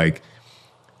Deadwood.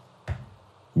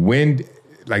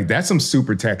 That's some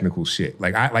super technical shit.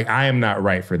 I am not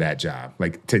right for that job,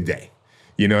 today.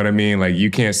 You know what I mean?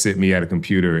 You can't sit me at a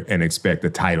computer and expect a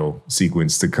title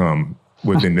sequence to come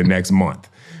within the next month,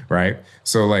 right?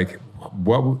 So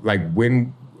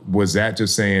when was that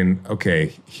just saying,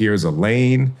 okay, here's a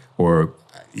lane, or,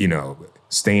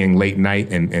 staying late night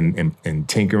and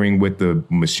tinkering with the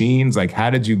machines? How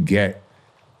did you get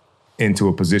into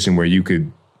a position where you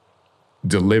could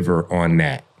deliver on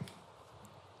that?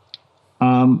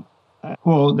 Well,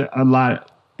 a lot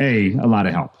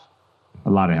of help.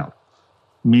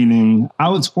 Meaning, I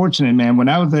was fortunate, man. When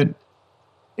I was at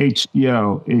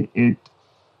HBO,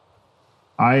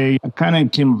 I kind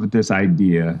of came up with this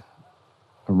idea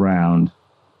around,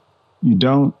 you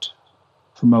don't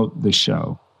promote the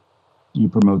show, you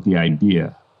promote the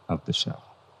idea of the show.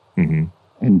 Mm-hmm.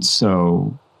 And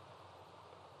so,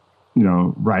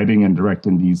 writing and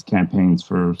directing these campaigns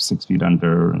for 6 Feet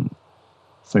Under and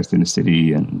Sex and the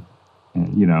City and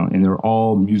they're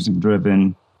all music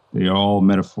driven. They're all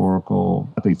metaphorical.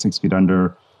 I think 6 Feet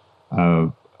Under,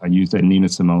 I used that Nina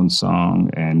Simone song,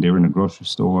 and they were in a grocery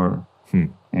store.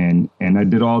 And I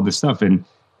did all this stuff. And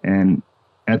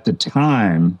at the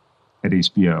time at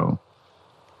HBO,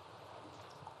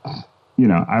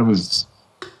 I was,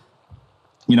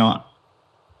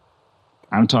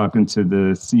 I'm talking to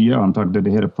the CEO, I'm talking to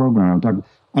the head of program, I'm talking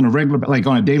on a regular,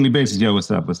 on a daily basis, yo,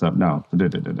 what's up? No,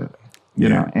 you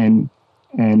know, and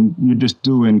you're just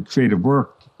doing creative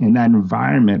work. And that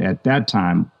environment at that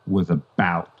time was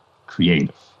about creative.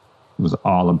 It was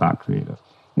all about creative.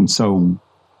 And so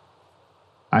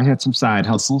I had some side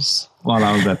hustles while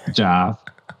I was at the job,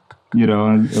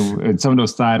 and some of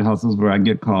those side hustles where I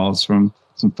get calls from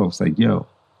some folks like, yo,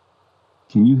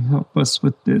 can you help us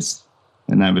with this?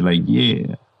 And I'd be like,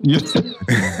 yeah.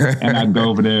 And I'd go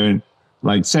over there and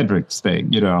like Cedric's thing,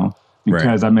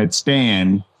 because I met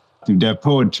Stan through Deaf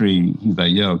Poetry. He's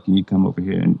like, yo, can you come over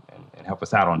here and help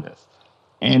us out on this?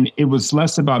 And it was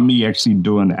less about me actually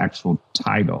doing the actual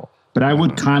title, but I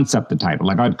would concept the title.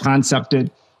 I'd concept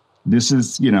it. This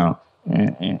is,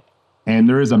 and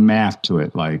there is a math to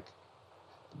it.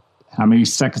 How many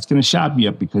seconds can a shot be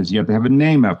up? Because you have to have a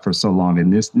name up for so long.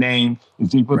 And this name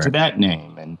is equal to that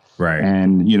name. And,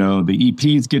 and the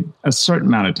EPs get a certain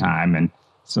amount of time. And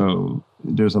so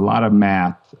there's a lot of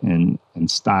math and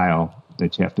style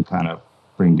that you have to kind of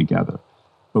bring together.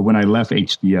 But when I left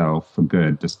HBO for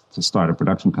good to start a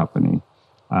production company,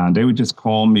 they would just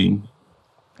call me.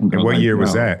 And what year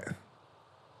was that?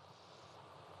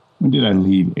 When did I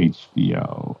leave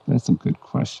HBO? That's a good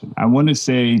question. I want to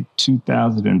say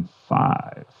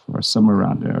 2005 or somewhere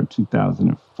around there, or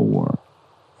 2004.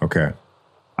 Okay.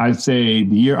 I'd say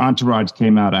the year Entourage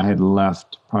came out, I had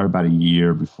left probably about a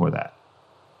year before that.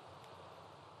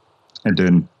 And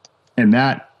then,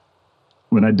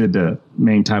 when I did the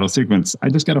main title sequence, I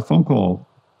just got a phone call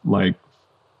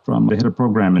from the head of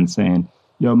programming saying,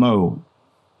 yo, Mo,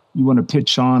 you want to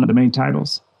pitch on the main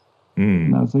titles?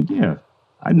 And I was like, yeah,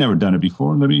 I'd never done it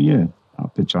before.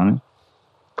 I'll pitch on it.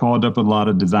 Called up a lot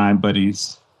of design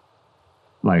buddies.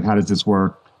 How does this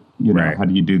work? How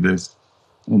do you do this?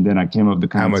 And then I came up with the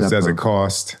concept. How much does it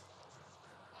cost?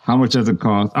 How much does it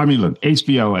cost? I mean, look,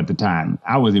 HBO at the time,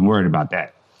 I wasn't worried about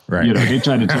that. Right. They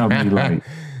tried to tell me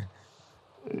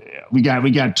we got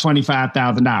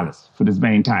 $25,000 for this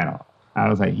main title. I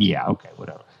was like, yeah, okay,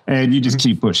 whatever. And you just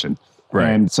keep pushing. Right.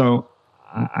 And so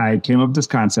I came up with this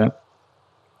concept.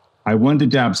 I wanted the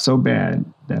job so bad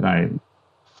that I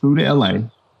flew to LA.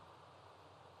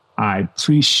 I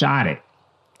pre-shot it.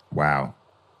 Wow.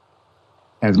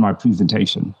 As my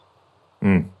presentation.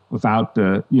 Without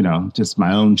the, just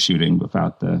my own shooting,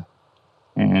 pre-shot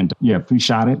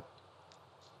it.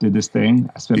 Did this thing.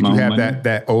 I spent my own money. Did you have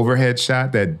that overhead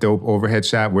shot, that dope overhead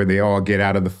shot where they all get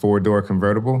out of the 4-door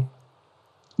convertible?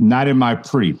 Not in my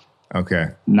pre. Okay.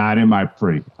 Not in my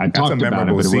pre. That's a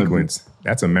memorable sequence.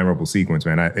 That's a memorable sequence,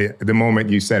 man. The moment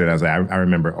you said it, I was like, I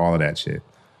remember all of that shit.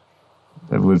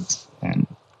 And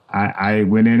I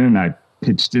went in and I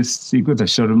pitched this sequence. I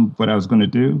showed them what I was going to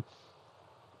do.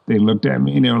 They looked at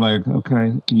me and they were like,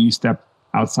 okay, can you step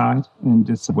outside and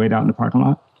just wait out in the parking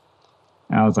lot?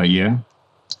 And I was like, yeah.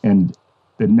 And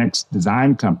the next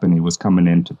design company was coming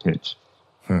in to pitch.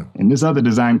 And this other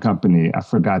design company, I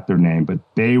forgot their name, but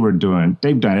they've done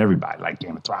everybody, like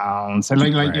Game of Thrones. But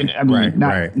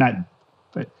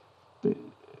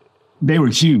they were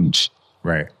huge.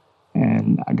 Right.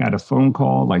 And I got a phone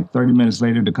call like 30 minutes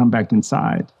later to come back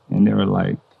inside. And they were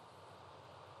like,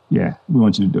 yeah, we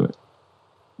want you to do it.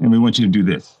 And we want you to do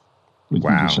this, which you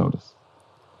just showed us.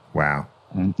 Wow.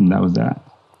 And that was that.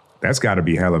 That's got to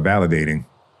be hella validating.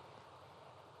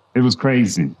 It was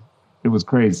crazy. It was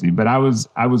crazy. But I was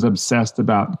obsessed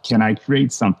about, can I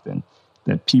create something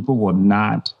that people will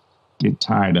not get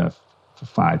tired of for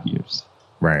 5 years?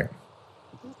 Right.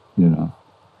 You know.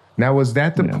 Now, was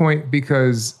that the point?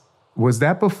 Because was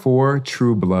that before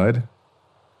True Blood?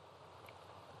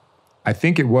 I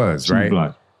think it was, True right?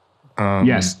 Blood.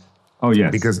 Yes. Oh,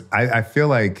 yes. Because I feel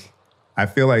like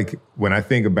when I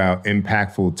think about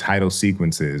impactful title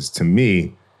sequences, to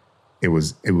me, it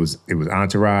was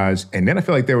Entourage, and then I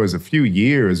feel like there was a few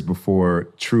years before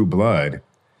True Blood.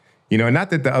 You know,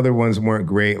 not that the other ones weren't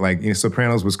great. Like, you know,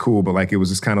 Sopranos was cool, but like it was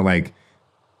just kind of like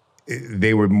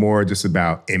they were more just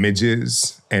about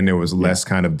images, and there was less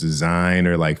kind of design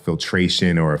or like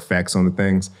filtration or effects on the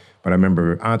things. But I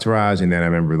remember Entourage, and then I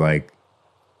remember like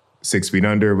 6 Feet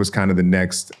Under was kind of the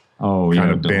next kind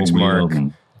of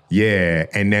benchmark. Yeah,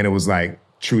 and then it was like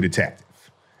True Detective.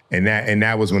 And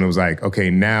that was when it was like, okay,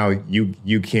 now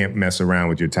you can't mess around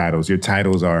with your titles. Your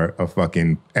titles are a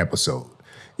fucking episode,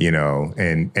 you know.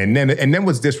 And then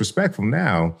what's disrespectful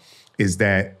now is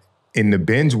that in the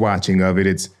binge watching of it,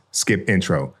 it's skip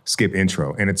intro,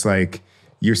 and it's like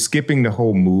you're skipping the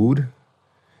whole mood.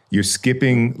 You're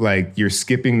skipping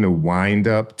the wind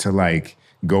up to like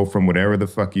go from whatever the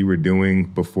fuck you were doing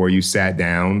before you sat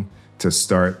down to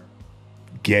start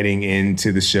getting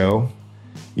into the show.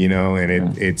 You know,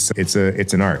 and it's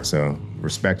an art. So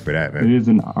respect for that, man. It is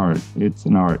an art. It's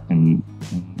an art, and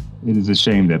it is a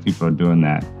shame that people are doing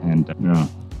that. And you know,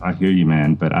 I hear you,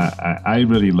 man. But I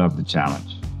really love the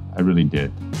challenge. I really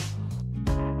did.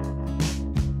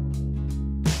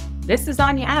 This is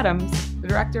Anya Adams, the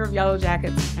director of Yellow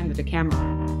Jackets and the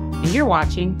Decameron, and you're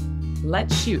watching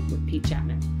Let's Shoot with Pete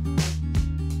Chatmon.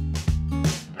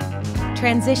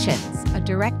 Transitions: A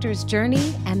Director's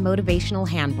Journey and Motivational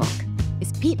Handbook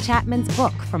is Pete Chatmon's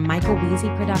book from Michael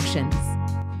Weezy Productions.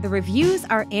 The reviews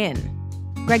are in.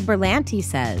 Greg Berlanti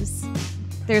says,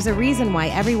 "There's a reason why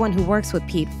everyone who works with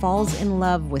Pete falls in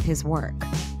love with his work.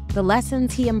 The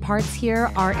lessons he imparts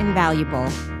here are invaluable.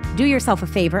 Do yourself a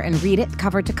favor and read it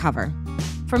cover to cover."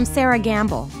 From Sarah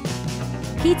Gamble,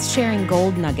 Pete's sharing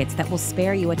gold nuggets that will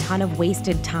spare you a ton of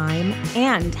wasted time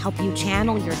and help you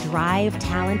channel your drive,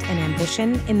 talent, and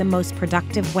ambition in the most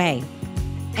productive way.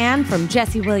 And from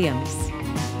Jesse Williams,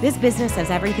 this business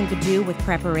has everything to do with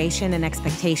preparation and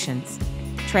expectations.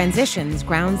 Transitions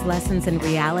grounds lessons in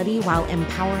reality while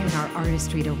empowering our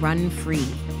artistry to run free.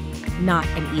 Not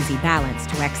an easy balance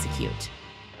to execute.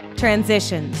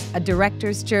 Transitions: A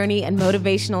Director's Journey and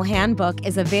Motivational Handbook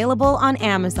is available on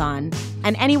Amazon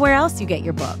and anywhere else you get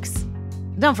your books.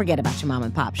 Don't forget about your mom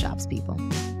and pop shops, people.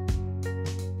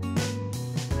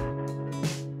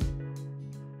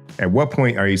 At what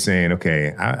point are you saying,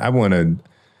 okay, I want to,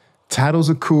 titles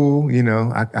are cool, you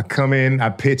know, I come in, I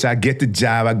pitch, I get the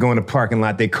job, I go in the parking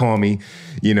lot, they call me,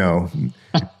 you know.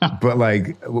 But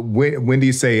like, when do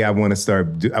you say I want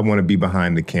to be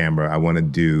behind the camera, I want to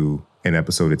do an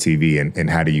episode of TV, and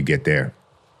how do you get there?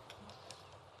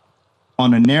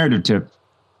 On a narrative tip,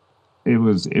 it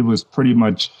was pretty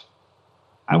much,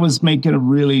 I was making a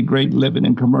really great living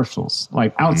in commercials,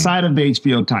 like outside of the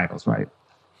HBO titles, right?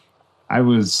 I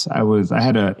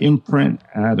had an imprint.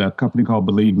 I had a company called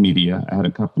Believe Media. I had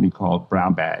a company called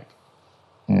Brown Bag.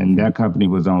 And that company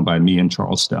was owned by me and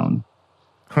Charles Stone.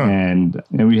 Huh. And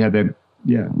we had that,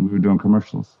 we were doing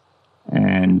commercials.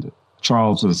 And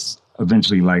Charles was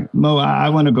eventually like, Mo, I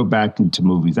want to go back into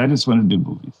movies. I just want to do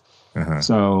movies. Uh-huh.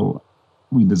 So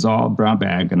we dissolved Brown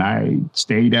Bag and I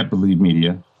stayed at Believe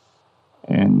Media.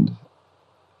 And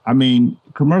I mean,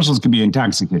 commercials can be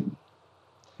intoxicating.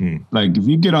 Like if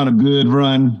you get on a good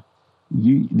run,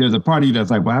 there's a party that's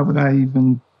like, why would I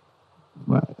even?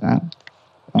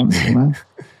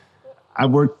 I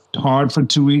worked hard for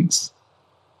 2 weeks.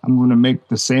 I'm going to make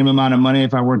the same amount of money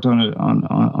if I worked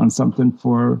on something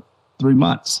for 3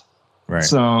 months. Right.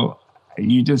 So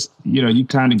you just, you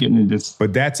kind of get into this.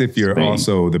 But that's if you're space.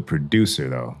 Also the producer,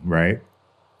 though, right?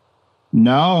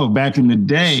 No, back in the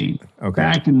day. Okay.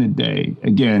 Back in the day.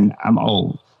 Again, I'm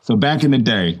old. So back in the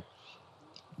day,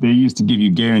 they used to give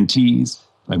you guarantees.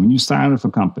 Like when you sign with a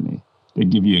company, they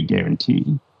give you a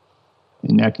guarantee.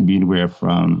 And that could be anywhere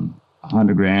from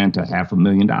 $100,000 to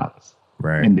 $500,000.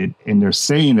 Right. And they're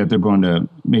saying that they're going to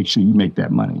make sure you make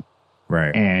that money.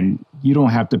 Right. And you don't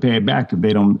have to pay it back if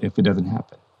it doesn't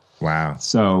happen. Wow.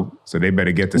 So they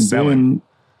better get to selling.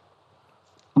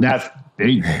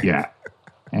 Yeah.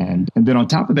 And then on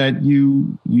top of that,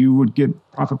 you would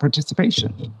get profit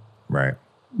participation. Right.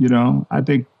 You know, I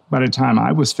think by the time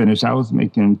I was finished, I was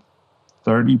making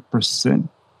 30%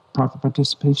 profit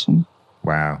participation.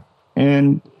 Wow.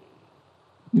 And,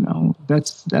 you know,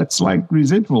 that's like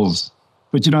residuals,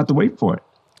 but you don't have to wait for it.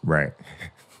 Right.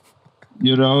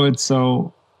 You know, it's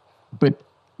so, but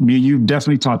you've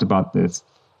definitely talked about this.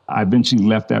 I eventually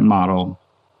left that model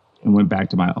and went back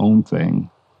to my own thing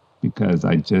because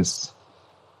I just,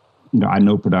 you know, I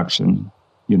know production,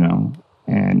 you know,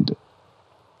 and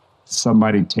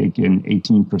somebody taking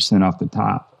 18% off the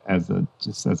top as a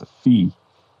fee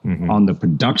on the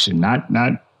production, not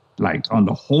like on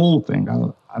the whole thing.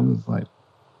 I was like,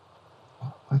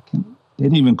 they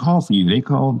didn't even call for you. They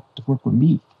called to work with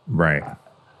me. Right.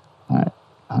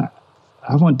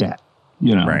 I want that,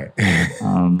 you know. Right.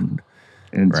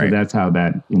 And so that's how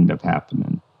that ended up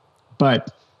happening.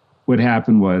 But what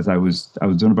happened was I was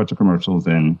doing a bunch of commercials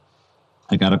and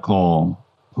I got a call.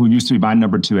 Who used to be my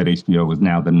number 2 at HBO was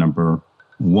now the number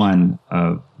 1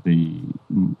 of the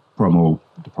promo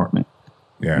department.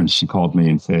 Yeah. And she called me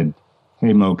and said,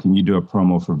 "Hey Mo, can you do a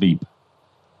promo for Veep?"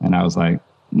 And I was like,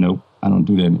 "Nope, I don't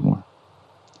do that anymore."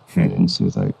 And she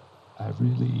was like, "I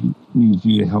really need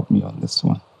you to help me on this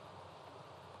one.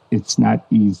 It's not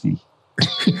easy."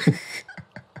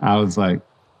 I was like,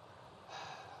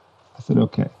 I said,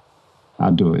 "Okay,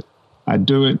 I'll do it.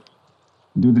 Do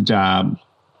the job.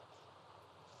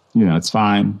 You know, it's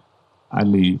fine." I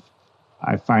leave.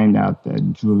 I find out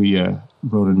that Julia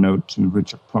wrote a note to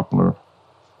Richard Prupler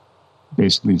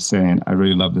basically saying, "I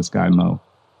really love this guy, Mo."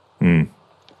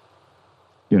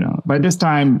 You know, by this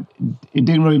time, it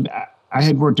didn't really, I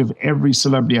had worked with every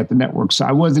celebrity at the network. So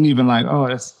I wasn't even like, oh,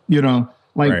 that's, you know,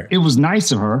 like it was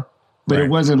nice of her, but it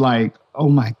wasn't like, oh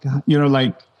my God, you know,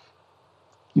 like,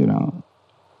 you know,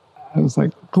 I was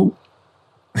like, cool.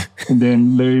 And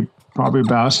then Larry probably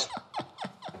about,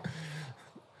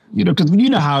 you know, because you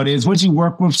know how it is. Once you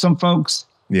work with some folks.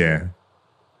 Yeah.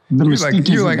 You're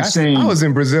like, I was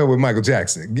in Brazil with Michael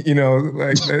Jackson, you know,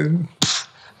 like,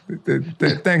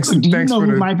 thanks for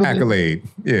the accolade.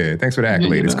 Yeah, thanks for the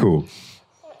accolade. It's cool.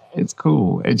 It's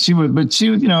cool. And she was,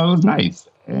 you know, it was nice.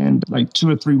 And like 2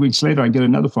 or 3 weeks later, I get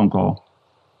another phone call.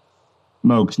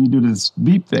 "Mo, can you do this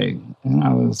Veep thing?" And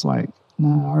I was like,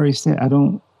 "No, I already said I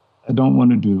don't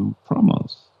want to do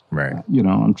promos." Right. You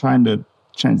know, I'm trying to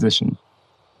transition.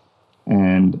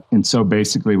 And so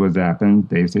basically what happened,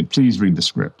 they said, "Please read the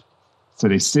script." So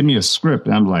they sent me a script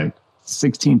and I'm like,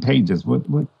 16 pages. What?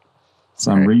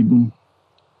 So I'm reading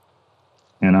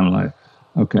and I'm like,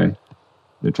 okay,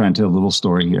 they're trying to tell a little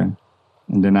story here.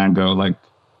 And then I go like,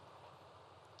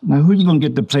 "Now who are you going to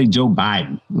get to play Joe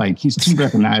Biden? Like, he's too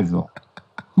recognizable.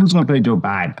 Who's going to play Joe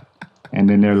Biden?" And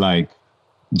then they're like,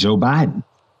 "Joe Biden."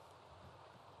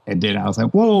 And then I was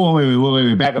like, whoa,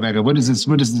 wait, back up. What is this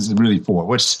really for?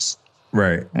 What's this?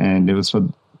 Right. And it was for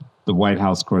the White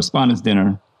House Correspondents'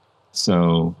 Dinner.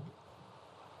 So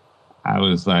I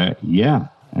was like, yeah.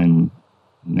 And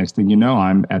next thing you know,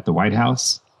 I'm at the White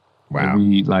House. Wow.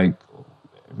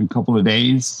 Every couple of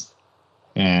days.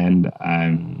 And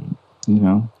I'm, you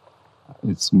know,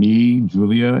 it's me,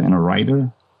 Julia, and a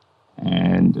writer.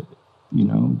 And, you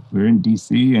know, we're in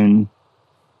DC and,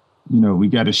 you know, we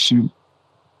got to shoot,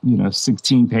 you know,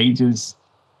 16 pages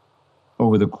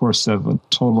over the course of a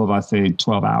total of, I say,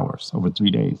 12 hours over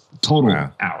 3 days. Total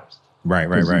hours. Right.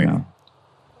 You know,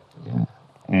 yeah.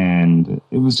 And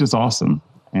it was just awesome.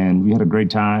 And we had a great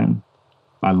time.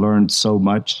 I learned so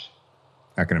much.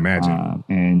 I can imagine.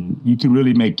 And you can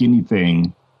really make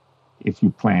anything if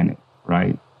you plan it,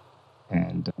 right?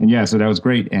 And yeah, so that was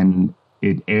great. And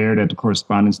it aired at the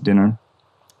Correspondents' Dinner.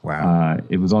 Wow.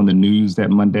 It was on the news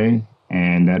that Monday.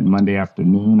 And that Monday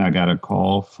afternoon, I got a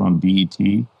call from BET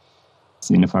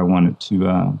seeing if I wanted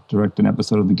to direct an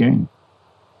episode of The Game.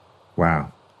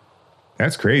 Wow.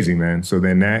 That's crazy, man. So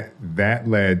then that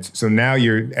led, so now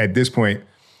you're at this point,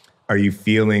 are you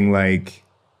feeling like,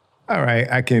 all right,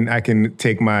 I can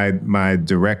take my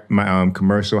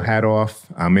commercial hat off.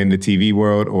 I'm in the TV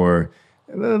world, or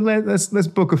let's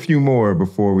book a few more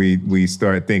before we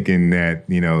start thinking that,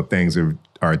 you know, things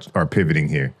are pivoting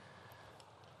here.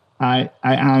 I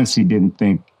honestly didn't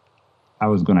think I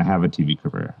was going to have a TV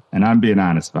career. And I'm being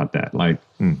honest about that. Like,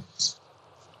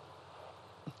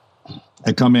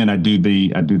 I come in, I do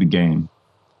the game.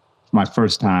 It's my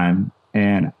first time.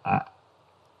 And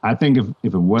I think if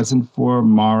it wasn't for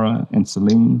Mara and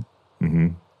Celine,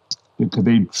 because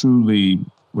they truly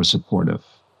were supportive,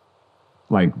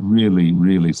 like really,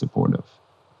 really supportive.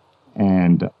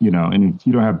 And, and if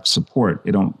you don't have support,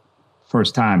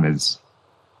 first time is,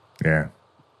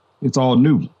 it's all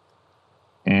new.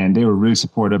 And they were really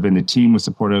supportive, and the team was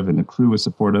supportive, and the crew was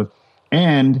supportive.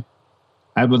 And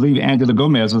I believe Angela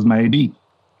Gomez was my AD.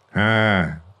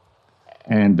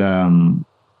 And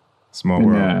small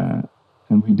world.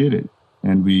 And we did it.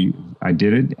 I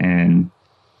did it, and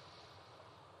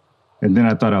then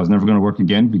I thought I was never going to work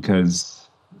again because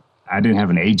I didn't have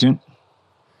an agent.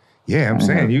 Yeah, I'm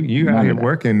saying you out here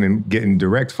working and getting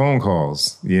direct phone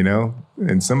calls,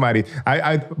 and somebody,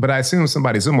 but I assume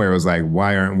somebody somewhere was like,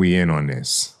 why aren't we in on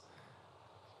this?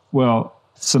 Well,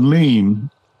 Salim,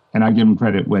 and I give him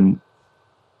credit, during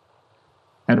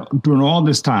all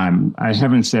this time, I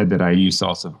haven't said that I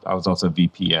was also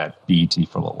VP at BET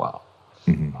for a little while.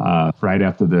 Right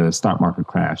after the stock market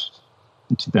crashed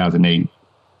in 2008,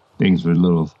 things were a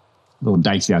little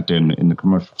dicey out there in the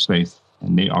commercial space.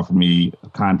 And they offered me a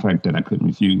contract that I couldn't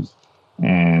refuse.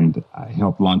 And I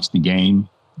helped launch the game,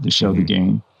 the show, The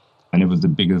Game. And it was the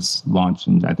biggest launch,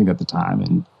 I think at the time,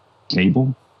 in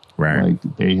cable. Right.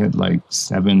 Like they had like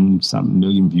 7-something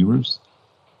million viewers.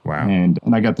 Wow. And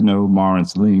I got to know Mara and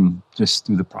Salim just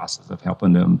through the process of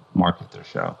helping them market their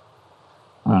show.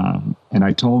 And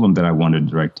I told them that I wanted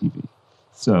to direct TV.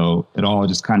 So it all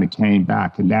just kind of came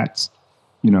back. And that's,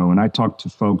 when I talk to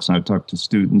folks, and I talk to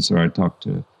students, or I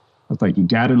was like, you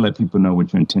got to let people know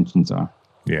what your intentions are.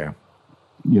 Yeah.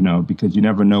 Because you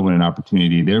never know when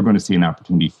they're going to see an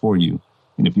opportunity for you.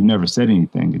 And if you never said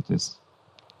anything, it just,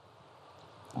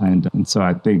 and so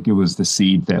I think it was the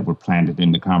seeds that were planted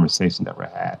in the conversation that were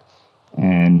had.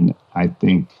 And I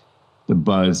think the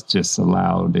buzz just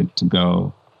allowed it to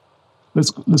go,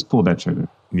 let's pull that trigger.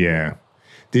 Yeah.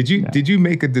 Did you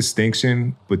make a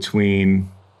distinction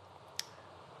between,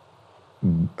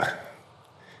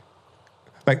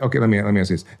 like, okay, let me ask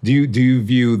this. Do you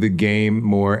view The Game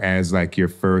more as like your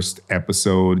first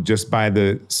episode just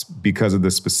because of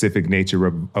the specific nature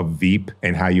of Veep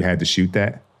and how you had to shoot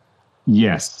that?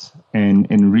 Yes.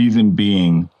 And reason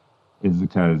being is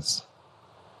because,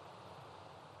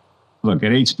 look,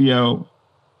 at HBO,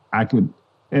 I could,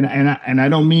 and I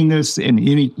don't mean this in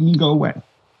any ego way.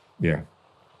 Yeah.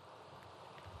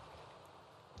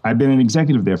 I've been an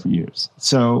executive there for years.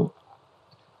 So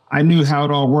I knew how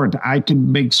it all worked. I could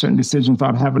make certain decisions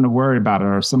without having to worry about it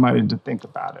or somebody to think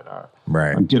about it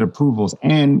or get approvals.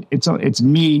 And it's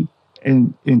me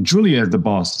and Julia as the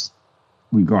boss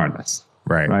regardless.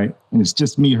 Right. And it's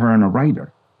just me, her, and a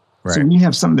writer. Right. So when you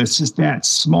have something that's just that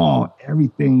small,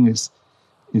 everything is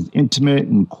intimate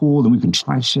and cool, and we can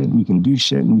try shit and we can do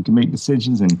shit and we can make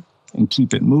decisions and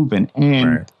keep it moving.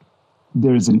 And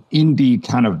there's an indie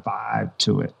kind of vibe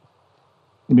to it.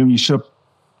 And then when you show up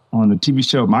on the TV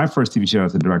show, my first TV show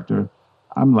as a director,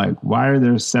 I'm like, why are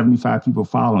there 75 people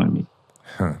following me?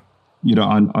 Huh.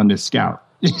 On this Scout.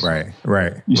 Right.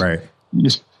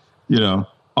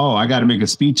 Oh, I got to make a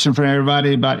speech in front of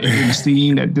everybody about every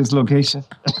scene at this location.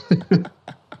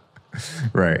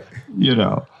 Right.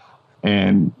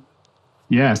 And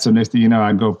so next thing you know,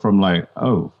 I go from like,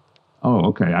 oh,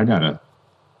 okay,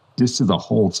 this is a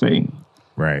whole thing.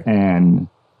 Right. And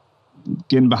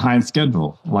getting behind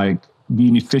schedule, like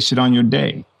being efficient on your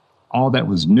day, all that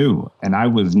was new. And I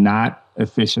was not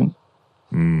efficient.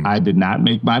 I did not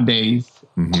make my days,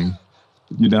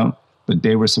 but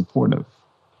they were supportive.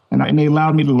 And they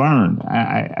allowed me to learn.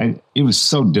 It was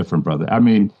so different, brother. I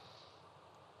mean,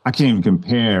 I can't even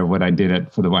compare what I did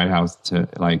for the White House to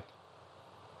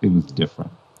it was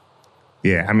different.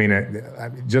 Yeah, I mean,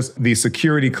 just the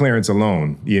security clearance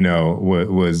alone,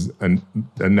 was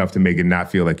enough to make it not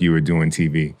feel like you were doing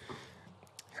TV.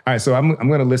 All right, so I'm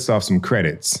going to list off some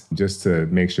credits just to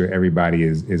make sure everybody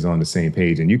is on the same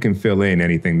page. And you can fill in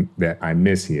anything that I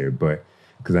miss here, but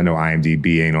because I know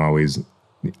IMDb ain't always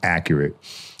accurate.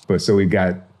 But so we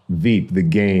got Veep, The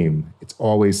Game, It's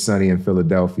Always Sunny in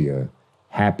Philadelphia,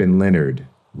 Happen Leonard,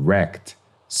 Wrecked,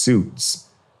 Suits,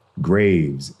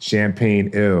 Graves, Champagne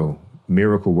Ill,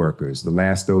 Miracle Workers, The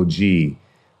Last OG,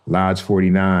 Lodge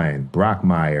 49,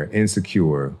 Brockmire,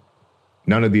 Insecure,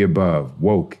 None of the Above,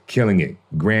 Woke, Killing It,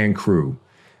 Grand Crew.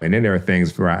 And then there are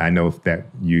things I know that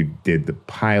you did the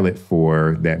pilot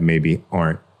for that maybe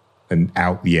aren't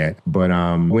out yet. But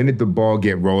when did the ball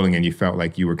get rolling and you felt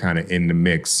like you were kind of in the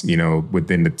mix,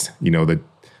 within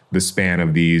the span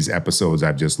of these episodes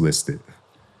I've just listed?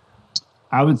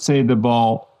 I would say it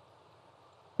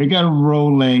got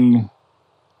rolling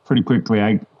pretty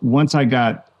quickly.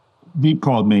 Veep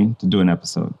called me to do an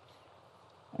episode.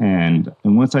 And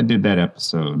once I did that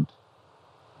episode,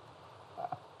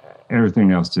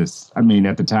 everything else at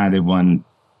the time they won,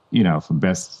 for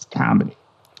best comedy.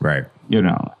 Right.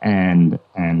 And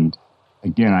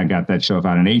again, I got that show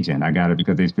without an agent. I got it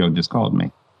because HBO just called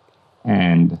me.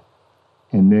 And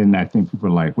then I think people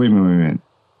were like, wait a minute.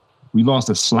 We lost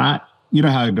a slot. You know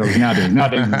how it goes nowadays.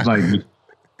 Nowadays it's like,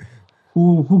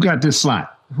 who got this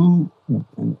slot?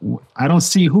 I don't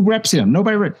see who reps him.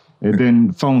 Nobody and then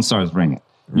the phone starts ringing,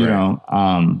 you know.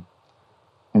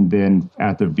 And then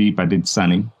after Veep, I did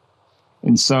Sunny.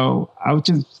 And so I was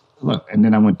just, and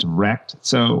then I went direct.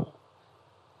 So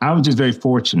I was just very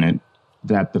fortunate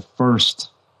that the first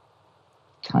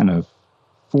kind of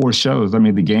 4 shows, the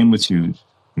game was huge,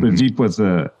 but Veep was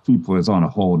on a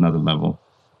whole nother level.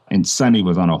 And Sunny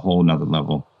was on a whole nother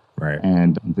level. Right.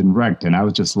 And then Wrecked. And I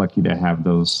was just lucky to have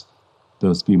those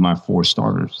be my 4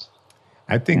 starters.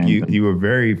 I think you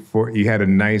were you had a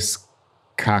nice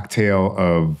cocktail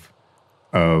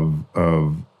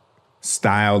of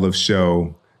style of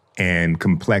show and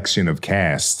complexion of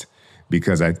cast,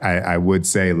 because I would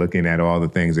say, looking at all the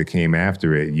things that came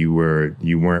after it, you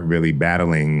weren't really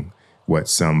battling what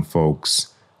some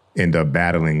folks end up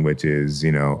battling, which is,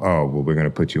 we're going to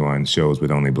put you on shows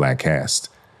with only black cast.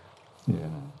 Yeah.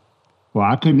 Well,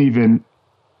 I couldn't even,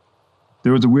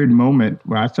 there was a weird moment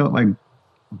where I felt like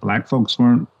black folks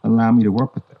weren't allowing me to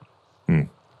work with them.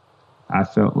 I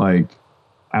felt like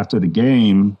after the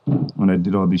game, when I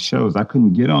did all these shows, I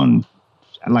couldn't get on,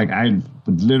 I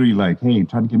would literally hey,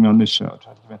 try to get me on this show,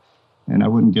 and I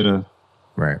wouldn't get a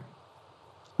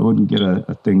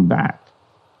thing back.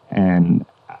 And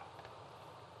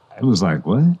it was like,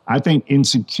 what? I think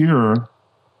Insecure,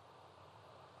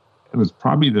 it was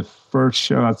probably the first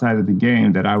show outside of the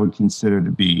game that I would consider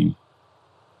to be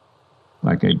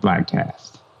like a black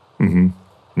cast. Mm-hmm.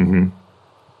 Mm-hmm.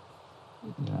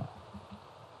 Yeah.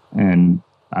 And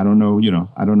I don't know,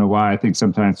 I don't know why. I think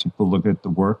sometimes people look at the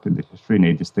work and the history and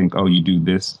they just think, oh, you do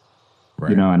this,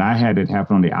 and I had it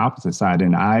happen on the opposite side,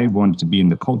 and I wanted to be in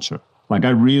the culture. I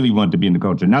really wanted to be in the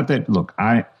culture. Not that,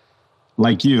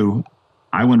 like you,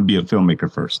 I want to be a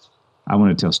filmmaker first. I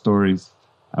want to tell stories.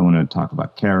 I want to talk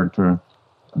about character,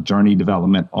 journey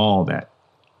development, all that,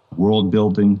 world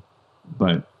building.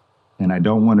 And I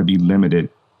don't want to be limited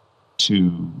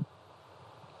to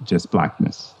just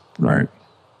blackness. Right.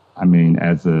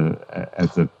 As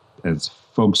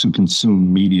folks who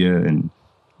consume media and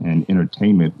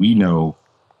entertainment, we know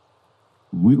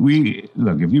we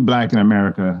look, if you're black in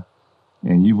America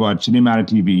and you watch any amount of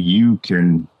TV, you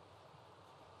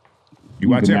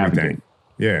watch everything. Navigate.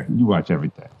 Yeah. You watch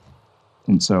everything.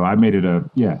 And so I made it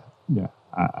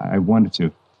I wanted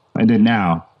to. And then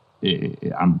now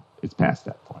it's past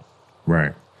that point.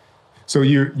 Right. So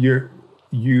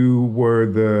you were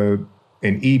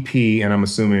an EP, and I'm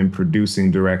assuming producing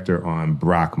director on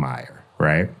Brockmire,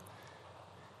 right?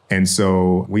 And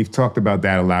so we've talked about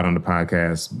that a lot on the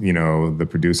podcast. The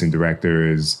producing director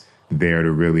is there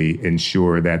to really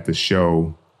ensure that the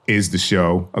show is the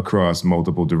show across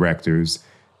multiple directors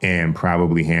and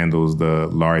probably handles the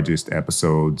largest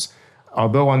episodes.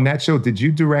 Although on that show, did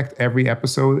you direct every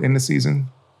episode in the season?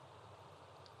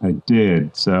 I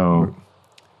did. So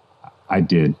I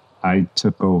did. I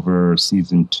took over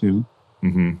season 2.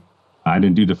 Mm-hmm. I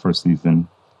didn't do the first season.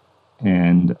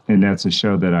 And that's a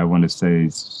show that I want to say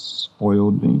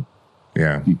spoiled me.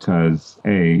 Yeah. Because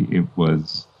it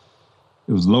was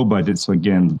low budget. So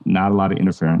again, not a lot of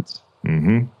interference.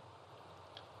 Mm-hmm.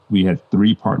 We had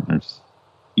 3 partners,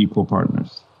 equal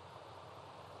partners.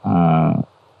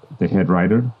 The head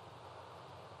writer,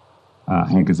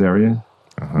 Hank Azaria,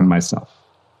 and myself.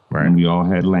 Right. And we all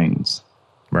had lanes.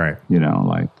 Right.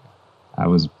 I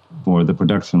was more the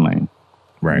production lane.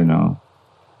 Right.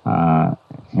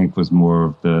 Hank was more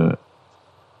of the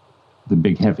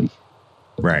big heavy.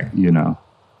 Right.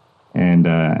 And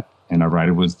our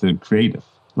writer was the creative,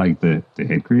 the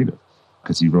head creative,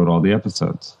 because he wrote all the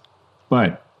episodes.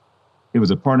 But it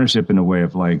was a partnership in a way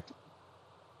of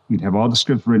we'd have all the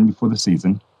scripts written before the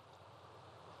season.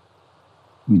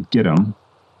 We'd get them.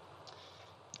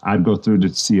 I'd go through to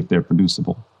see if they're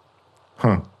producible.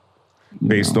 Huh.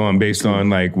 Based on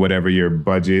whatever your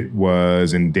budget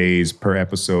was and days per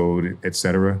episode, et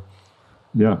cetera.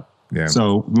 Yeah. Yeah.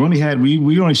 So we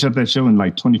only shot that show in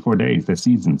 24 days, the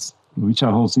seasons. We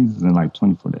shot whole seasons in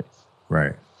 24 days.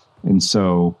 Right. And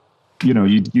so, you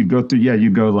go through, you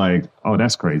go oh,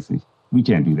 that's crazy. We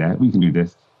can't do that. We can do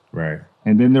this. Right.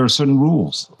 And then there are certain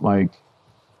rules, we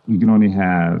can only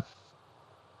have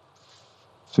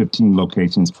 15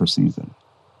 locations per season.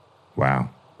 Wow.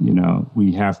 You know,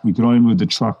 we can only move the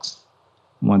trucks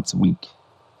once a week.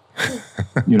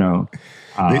 You know,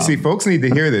 See, folks need to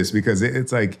hear this because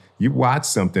it's like you watch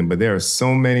something, but there are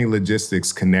so many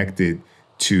logistics connected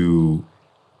to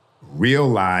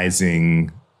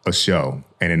realizing a show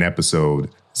and an episode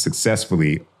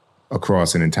successfully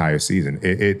across an entire season.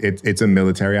 It's a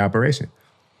military operation.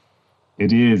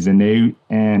 It is,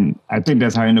 and I think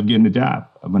that's how I ended up getting the job.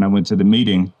 When I went to the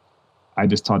meeting, I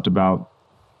just talked about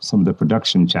some of the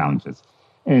production challenges,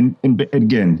 and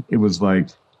again, it was like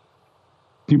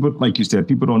people, like you said,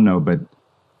 people don't know, but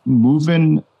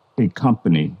moving a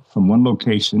company from one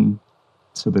location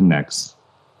to the next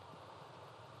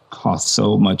costs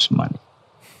so much money,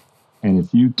 and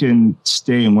if you can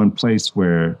stay in one place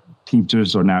where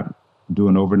teachers are not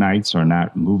doing overnights, or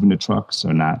not moving the trucks,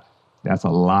 or not. That's a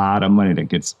lot of money that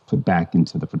gets put back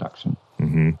into the production.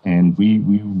 Mm-hmm. And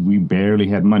we barely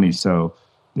had money. So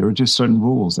there were just certain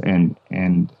rules. And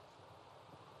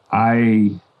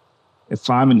if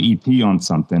I'm an EP on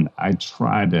something, I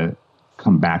try to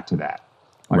come back to that.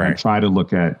 Like right. I try to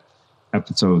look at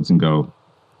episodes and go,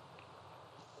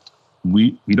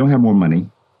 we don't have more money.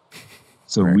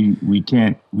 So right. we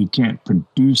can't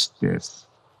produce this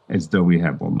as though we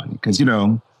have more money. Because, you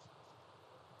know,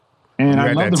 and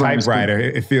I love that typewriter.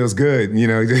 It feels good, you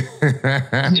know.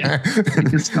 Yeah,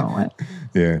 it's going.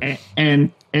 Yeah.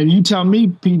 And you tell me,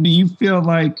 Pete, do you feel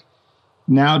like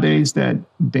nowadays that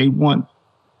they want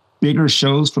bigger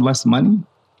shows for less money?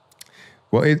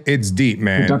 Well, it's deep,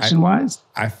 man. Production-wise?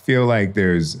 I feel like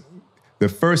there's the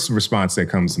first response that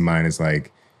comes to mind is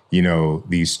like, you know,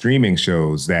 these streaming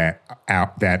shows that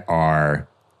are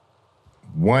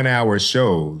 1 hour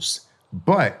shows,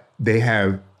 but they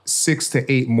have 6 to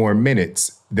 8 more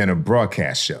minutes than a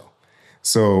broadcast show.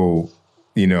 So,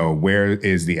 you know, where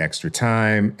is the extra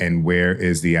time, and where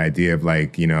is the idea of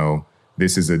like, you know,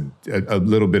 this is a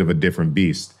little bit of a different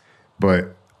beast.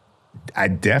 But I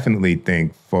definitely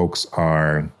think folks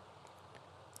are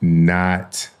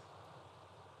not,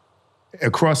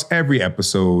 across every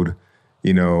episode,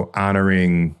 you know,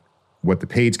 honoring what the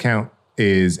page count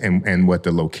is and what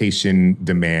the location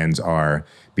demands are,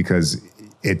 because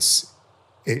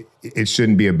it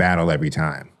shouldn't be a battle every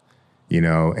time, you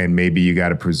know, and maybe you got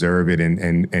to preserve it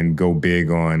and go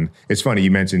big on. It's funny, you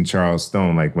mentioned Charles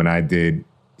Stone. Like when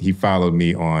he followed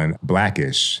me on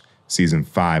Blackish season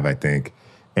 5, I think.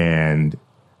 And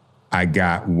I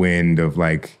got wind of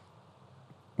like,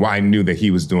 well, I knew that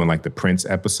he was doing like the Prince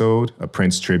episode, a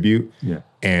Prince tribute. Yeah.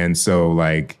 And so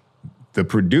like the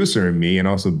producer and me, and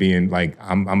also being like,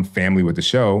 I'm family with the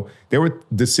show, there were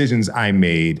decisions I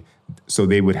made so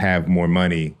they would have more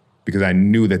money, because I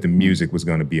knew that the music was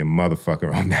going to be a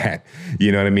motherfucker on that.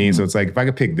 You know what I mean? Mm-hmm. So it's like, if I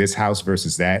could pick this house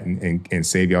versus that and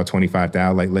save y'all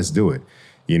 $25,000, like, let's do it,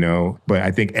 you know? But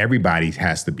I think everybody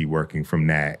has to be working from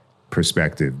that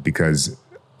perspective, because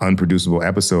unproducible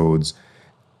episodes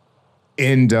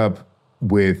end up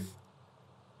with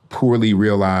poorly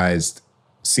realized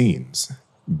scenes,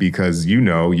 because, you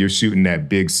know, you're shooting that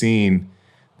big scene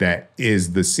that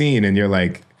is the scene, and you're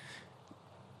like,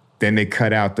 then they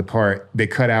cut out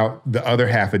the other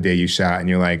half a day you shot, and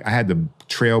you're like, I had to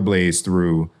trailblaze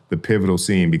through the pivotal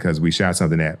scene because we shot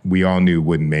something that we all knew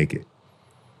wouldn't make it.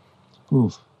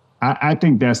 Oof. I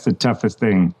think that's the toughest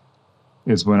thing,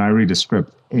 is when I read a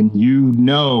script, and you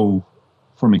know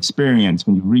from experience,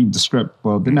 when you read the script,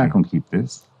 well, they're not going to keep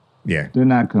this. Yeah. They're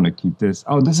not going to keep this.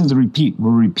 Oh, this is a repeat. We're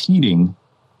repeating.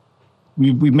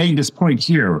 We made this point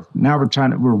here. Now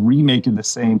we're remaking the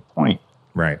same point.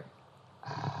 Right.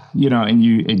 You know, and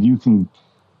you can,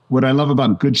 what I love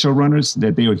about good showrunners,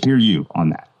 that they will hear you on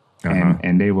that. Uh-huh.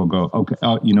 And they will go, okay,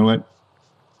 oh, you know what?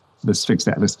 Let's fix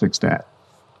that. Let's fix that.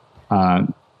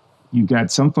 You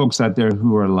got some folks out there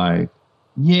who are like,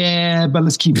 yeah, but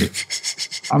let's keep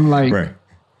it. I'm like, right.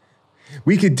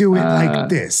 We could do it like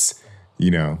this,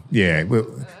 you know? Yeah. Well,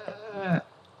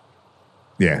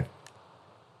 yeah.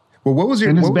 Well, what was your?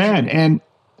 And it's bad. And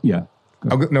yeah.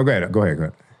 Go ahead. Go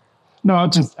ahead. No,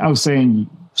 I was saying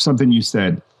something you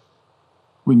said.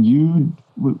 When you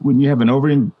have an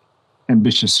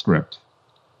over-ambitious script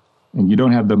and you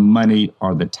don't have the money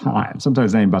or the time,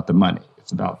 sometimes it ain't about the money,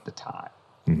 it's about the time.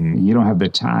 Mm-hmm. And you don't have the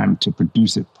time to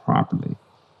produce it properly,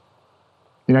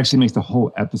 it actually makes the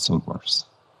whole episode worse.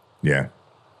 Yeah.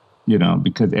 You know,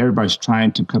 because everybody's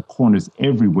trying to cut corners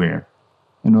everywhere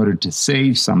in order to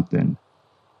save something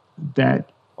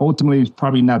that ultimately is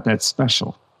probably not that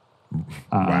special.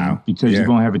 Wow. Because you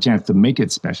won't have a chance to make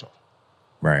it special.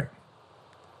 Right.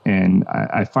 And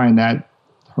I find that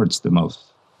hurts the most.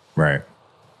 Right.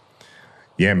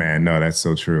 Yeah, man. No, that's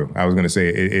so true. I was gonna say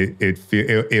it's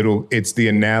the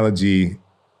analogy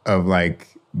of like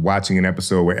watching an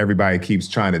episode where everybody keeps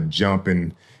trying to jump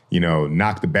and,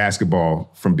 knock the basketball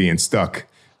from being stuck,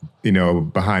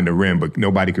 behind the rim, but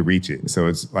nobody could reach it. So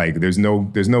it's like there's no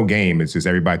game. It's just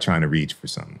everybody trying to reach for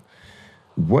something.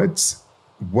 What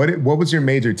was your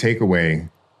major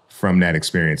takeaway from that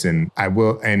experience? And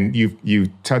you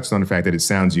touched on the fact that it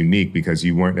sounds unique because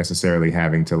you weren't necessarily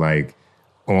having to like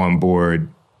onboard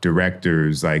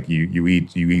directors. Like you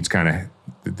each kind of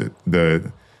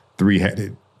the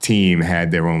three-headed team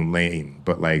had their own lane.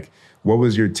 But like, what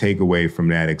was your takeaway from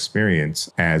that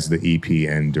experience as the EP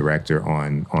and director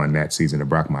on that season of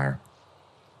Brockmire?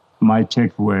 My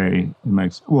takeaway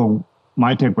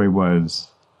was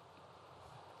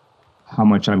how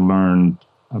much I learned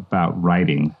about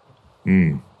writing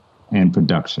and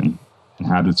production and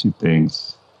how the two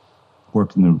things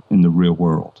work in the real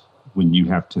world. When you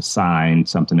have to sign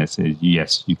something that says,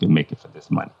 yes, you can make it for this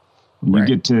money. When you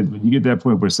get to that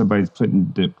point where somebody's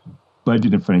putting the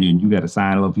budget in front of you and you got to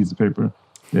sign a little piece of paper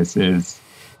that says,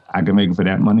 I can make it for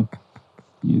that money,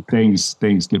 things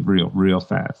get real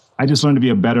fast. I just learned to be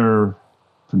a better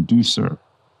producer.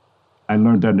 I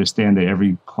learned to understand that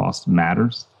every cost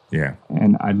matters. Yeah.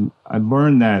 And I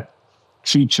learned that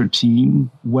treat your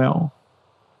team well,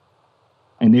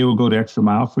 and they will go the extra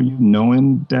mile for you,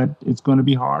 knowing that it's going to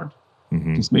be hard.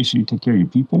 Mm-hmm. Just make sure you take care of your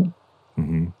people.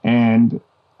 Mm-hmm. And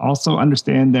also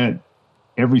understand that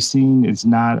every scene is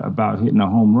not about hitting a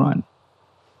home run.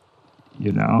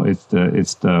 It's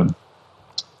the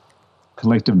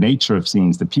collective nature of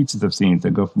scenes, the pieces of scenes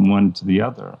that go from one to the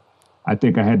other. I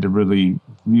think I had to really,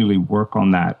 really work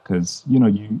on that because,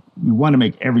 you want to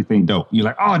make everything dope. You're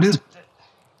like, oh, this.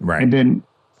 Right. And then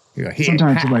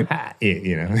sometimes you're like,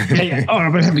 hey, oh,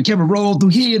 I'm going to have the camera roll through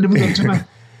here. And then we're going to turn around.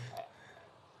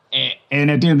 And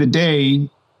at the end of the day,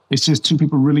 it's just two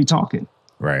people really talking.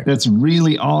 Right. That's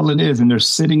really all it is. And they're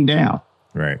sitting down.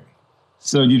 Right.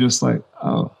 So you're just like,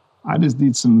 oh, I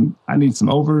need some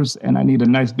overs and I need a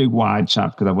nice big wide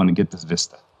shot because I want to get this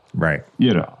vista. Right.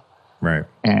 Right.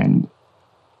 And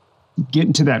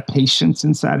getting to that patience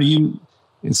inside of you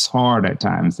is hard at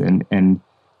times. And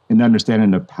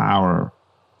understanding the power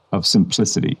of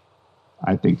simplicity,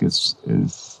 I think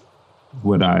is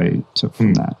what I took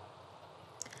from that.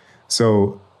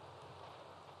 So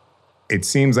it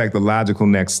seems like the logical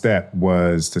next step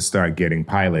was to start getting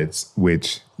pilots,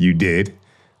 which you did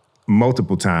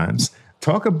multiple times.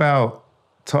 Talk about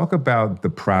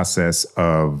the process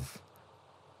of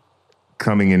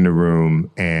coming in the room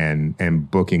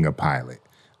and booking a pilot.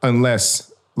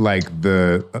 Unless like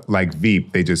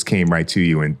Veep, they just came right to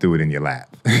you and threw it in your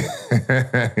lap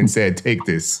and said, take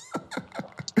this.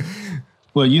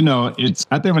 Well,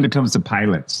 I think when it comes to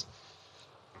pilots,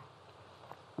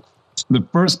 the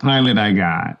first pilot I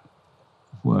got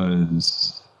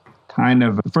was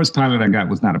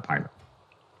not a pilot.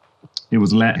 It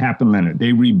was Happen Leonard.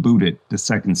 They rebooted the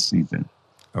second season.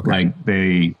 Okay. Like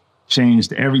they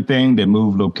changed everything. They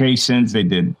moved locations. They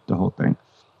did the whole thing.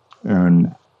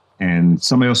 And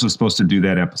somebody else was supposed to do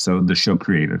that episode, the show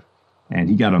creator. And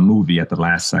he got a movie at the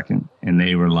last second. And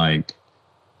they were like,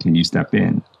 can you step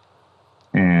in?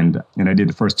 And I did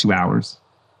the first 2 hours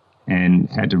and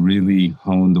had to really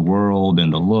hone the world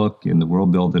and the look and the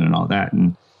world building and all that.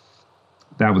 And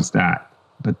that was that.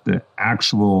 But the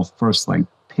actual first like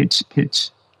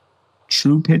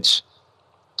true pitch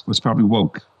was probably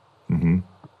Woke. Mm-hmm.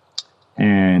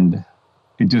 And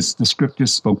the script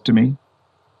just spoke to me.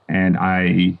 And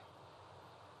I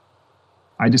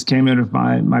just came in with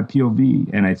my POV.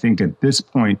 And I think at this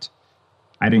point,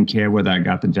 I didn't care whether I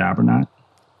got the job or not.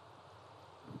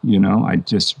 I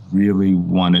just really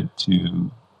wanted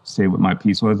to say what my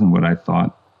piece was and what I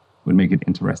thought would make it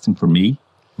interesting for me.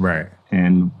 Right.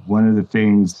 And one of the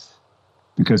things,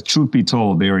 because truth be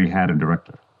told, they already had a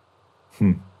director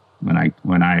when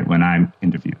I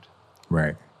interviewed.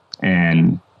 Right.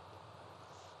 And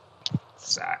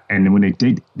when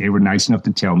they were nice enough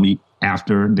to tell me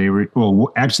after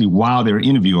while they were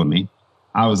interviewing me,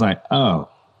 I was like, oh,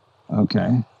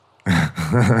 okay.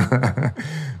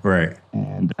 Right.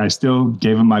 And I still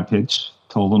gave them my pitch,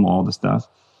 told them all the stuff.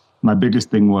 My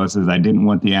biggest thing is I didn't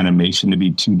want the animation to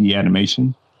be 2D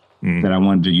animation, that I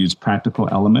wanted to use practical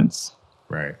elements.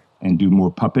 Right. And do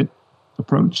more puppet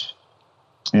approach.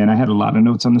 And I had a lot of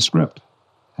notes on the script.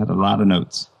 And a lot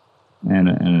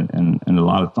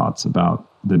of thoughts about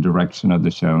the direction of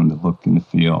the show and the look and the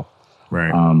feel.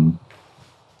 Right.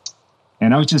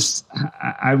 And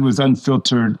I was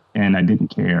unfiltered and I didn't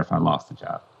care if I lost the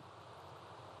job.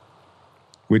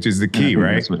 Which is the key,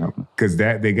 right? That's what helped me. Because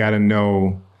they got to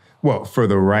know, Well, for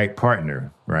the right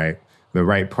partner, right? The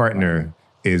right partner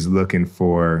is looking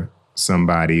for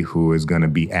somebody who is going to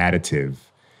be additive.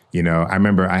 You know, I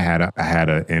remember I had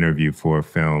an interview for a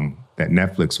film that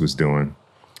Netflix was doing.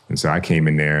 And so I came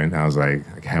in there and I was like,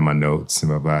 I had my notes and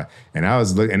blah, blah. And I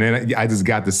was looking, and then I just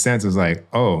got the sense, it was like,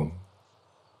 oh,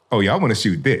 y'all want to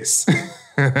shoot this.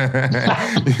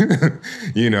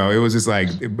 You know, it was just like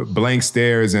blank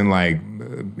stares and like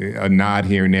a nod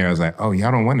here and there. I was like, oh,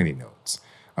 y'all don't want any notes.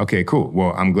 Okay, cool.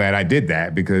 Well, I'm glad I did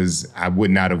that because I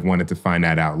would not have wanted to find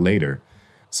that out later.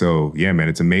 So yeah, man,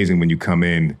 it's amazing when you come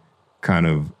in kind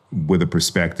of with a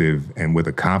perspective and with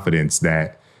a confidence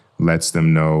that lets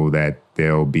them know that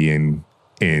they'll be in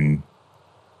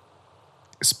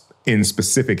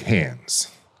specific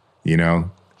hands, you know?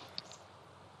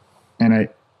 And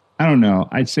I don't know.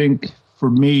 I think for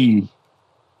me,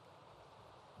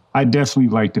 I definitely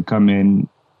like to come in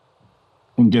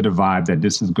and get a vibe that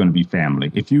this is going to be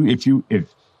family. If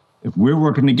we're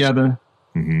working together,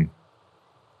 mm-hmm.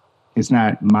 It's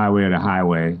not my way or the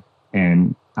highway,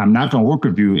 and I'm not going to work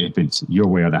with you if it's your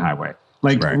way or the highway.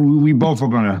 Like right. We both are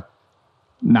going to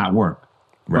not work.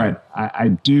 Right. But I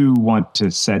do want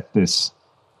to set this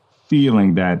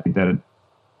feeling that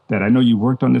I know you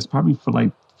worked on this probably for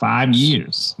like 5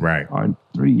 years, right, or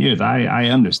 3 years. I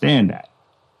understand that,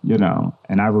 you know,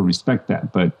 and I will respect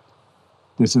that. But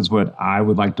this is what I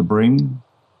would like to bring,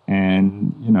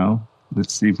 and you know,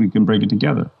 let's see if we can bring it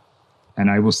together. And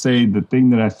I will say the thing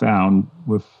that I found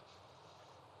with,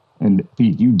 and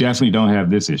Pete, you definitely don't have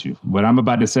this issue. What I'm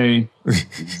about to say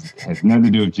has nothing to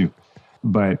do with you.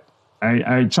 But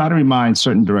I try to remind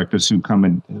certain directors who come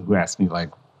and who ask me, like,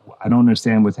 I don't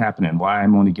understand what's happening, why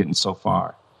I'm only getting so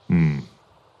far.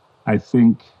 I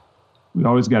think we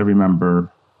always got to remember,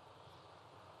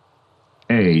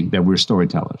 that we're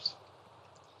storytellers.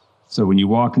 So when you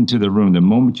walk into the room, the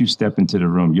moment you step into the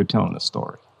room, you're telling a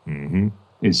story. Mm-hmm.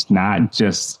 It's not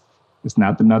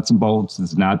the nuts and bolts.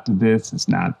 It's not the this. It's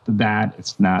not the that.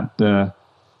 It's not the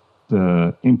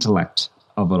intellect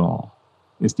of it all.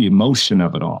 It's the emotion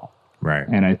of it all. Right.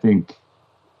 And I think,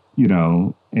 you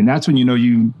know, and that's when you know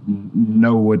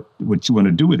what you want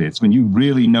to do with it. It's when you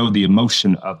really know the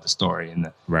emotion of the story and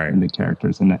the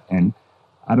characters. And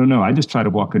I don't know. I just try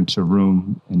to walk into a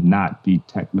room and not be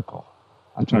technical.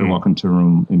 I try to walk into a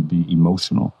room and be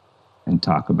emotional and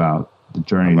talk about the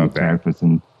journey of the characters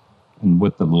and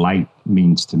what the light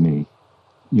means to me.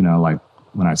 You know, like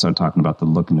when I start talking about the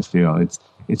look and the feel, it's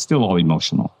still all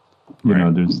emotional. You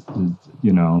know, there's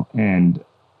you know, and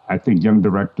I think young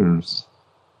directors,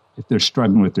 if they're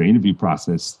struggling with their interview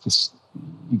process, just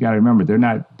you got to remember they're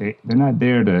not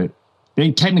there to.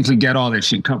 They technically get all their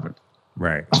shit covered.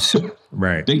 Right.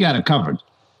 Right. They got it covered.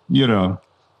 You know.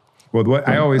 Well, what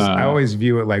I always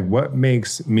view it like what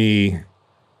makes me,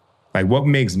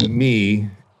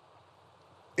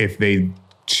 if they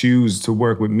choose to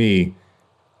work with me,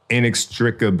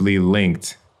 inextricably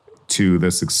linked to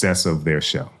the success of their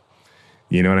show.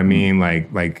 You know what I mean?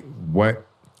 Like what?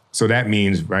 So that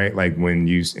means, right? Like when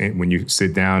you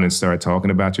sit down and start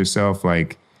talking about yourself,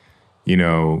 like, you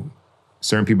know,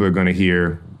 certain people are going to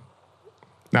hear,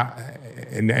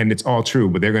 and it's all true,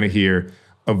 but they're going to hear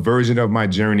a version of my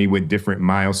journey with different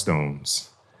milestones,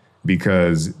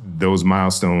 because those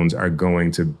milestones are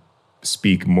going to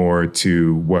speak more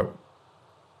to what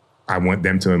I want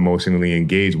them to emotionally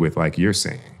engage with, like you're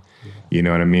saying. You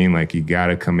know what I mean? Like you got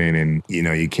to come in and, you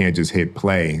know, you can't just hit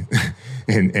play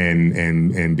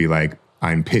and be like,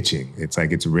 I'm pitching. It's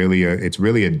like, it's really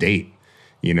a date,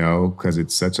 you know, because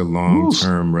it's such a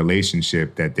long-term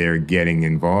relationship that they're getting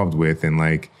involved with. And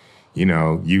like, you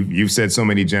know, you've said so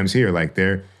many gems here, like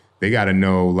they got to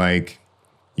know, like,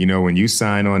 you know, when you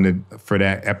sign on for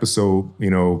that episode, you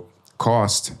know,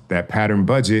 cost, that pattern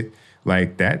budget,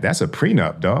 like that's a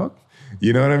prenup, dog.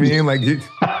 You know what I mean? Like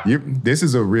this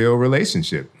is a real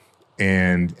relationship,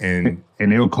 and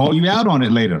they will call you out on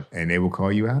it later. And they will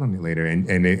call you out on it later,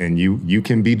 and you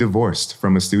can be divorced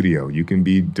from a studio. You can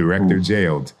be director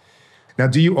jailed. Now,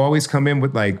 do you always come in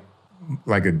with like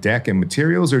a deck and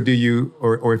materials, or do you,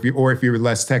 or if you're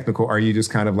less technical, are you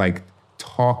just kind of like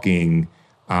talking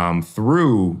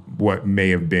through what may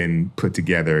have been put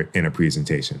together in a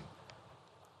presentation?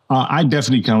 I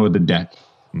definitely come with a deck.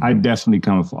 Mm-hmm. I definitely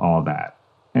come with all that.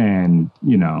 And,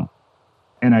 you know,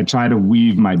 and I try to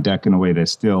weave my deck in a way that's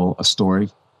still a story.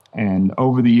 And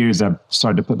over the years, I've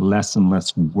started to put less and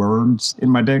less words in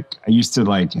my deck. I used to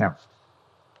like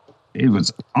it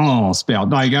was all spelled.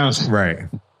 Like I was right.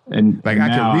 And like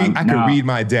I could read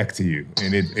my deck to you,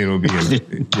 and it'll be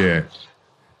yeah.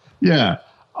 Yeah.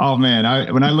 Oh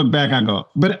man. When I look back, I go,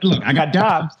 but look, I got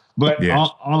jobs. But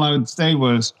all I would say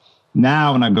was,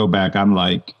 Now when I go back, I'm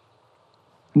like,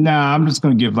 nah, I'm just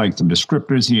going to give like some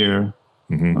descriptors here.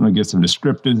 I'm going to get some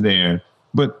descriptors there.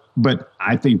 But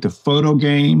I think the photo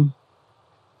game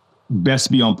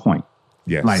best be on point.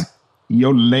 Yes. Like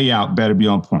your layout better be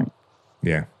on point.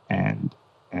 Yeah. And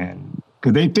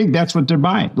because they think that's what they're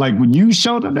buying. Like when you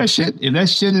show them that shit, if that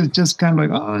shit is just kind of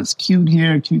like, oh, it's cute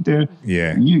here, cute there.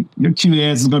 Yeah. Your cute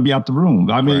ass is going to be out the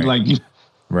room. I mean, Right. like,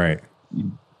 Right.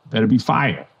 you better be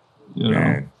fire. You know?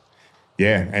 Man.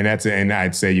 Yeah, and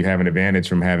I'd say you have an advantage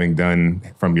from having done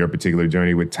from your particular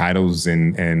journey with titles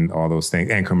and all those things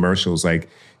and commercials. Like,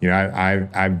 you know,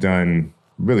 I've done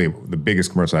really the biggest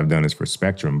commercial I've done is for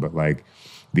Spectrum, but like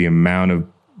the amount of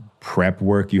prep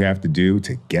work you have to do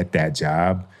to get that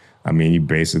job. I mean, you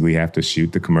basically have to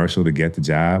shoot the commercial to get the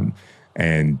job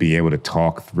and be able to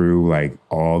talk through like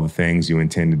all the things you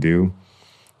intend to do.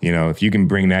 You know, if you can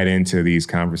bring that into these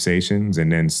conversations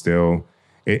and then still.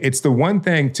 It's the one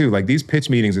thing, too, like these pitch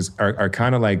meetings are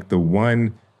kind of like the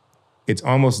one, it's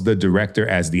almost the director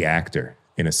as the actor,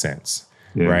 in a sense,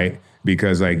 right?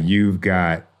 Because, like, you've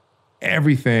got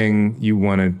everything you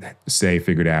want to say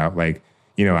figured out. Like,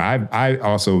 you know, I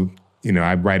also, you know,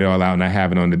 I write it all out and I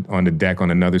have it on the deck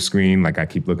on another screen. Like, I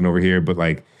keep looking over here, but,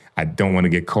 like, I don't want to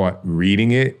get caught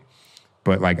reading it.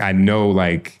 But like, I know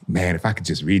like, man, if I could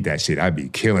just read that shit, I'd be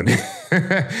killing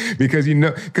it. because you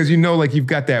know, like you've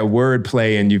got that word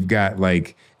play and you've got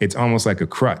like, it's almost like a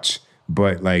crutch,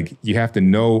 but like you have to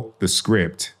know the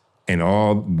script and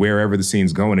all wherever the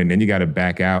scene's going. And then you got to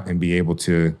back out and be able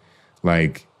to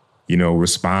like, you know,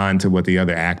 respond to what the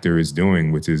other actor is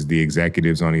doing, which is the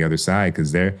executives on the other side.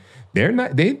 Cause they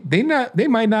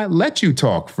might not let you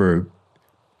talk for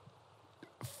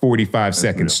 45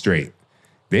 seconds straight.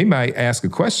 They might ask a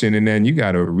question and then you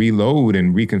got to reload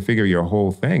and reconfigure your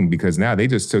whole thing because now they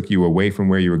just took you away from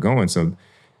where you were going. So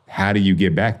how do you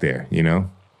get back there, you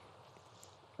know?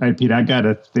 Hey, Pete, I got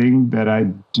a thing that I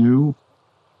do.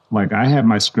 Like I have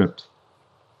my script.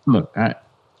 Look, I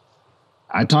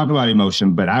talk about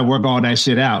emotion, but I work all that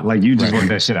shit out. Like you just work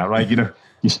that shit out, right? You know,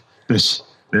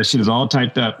 that shit is all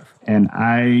typed up. And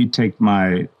I take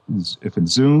if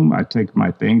it's Zoom, I take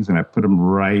my things and I put them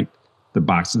right the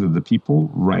boxes of the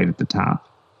people right at the top,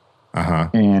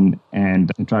 and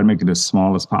try to make it as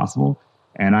small as possible.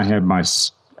 And I have my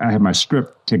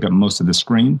script take up most of the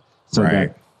screen, so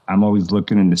that I'm always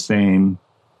looking in the same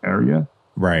area.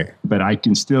 Right. But I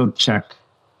can still check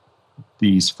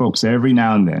these folks every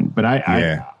now and then. But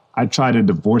I try to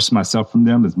divorce myself from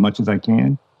them as much as I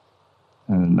can.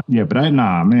 And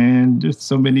man, just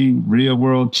so many real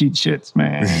world cheat shits,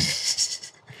 man.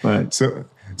 But so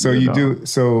you do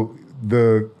so.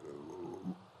 What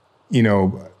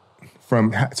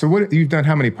you've done?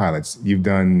 How many pilots? You've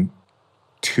done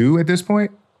 2 at this point,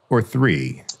 or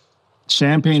 3?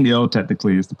 Champagne Ill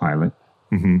technically is the pilot.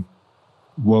 Mm-hmm.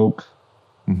 Woke.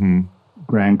 Mm-hmm.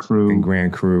 Grand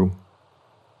Crew.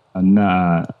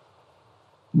 None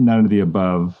of the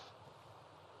above,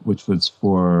 which was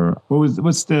for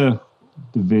what's the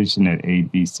division at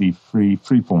ABC?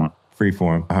 Freeform.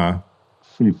 Freeform.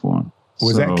 Freeform.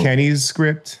 Was that Kenny's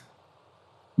script?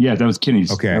 Yeah, that was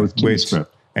Kenny's. Okay, that was Kenny's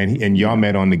script. And y'all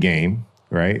met on the game,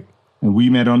 right? And we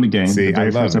met on the game. See, I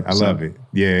love it.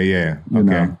 Yeah.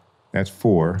 Okay, that's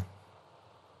 4.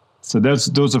 So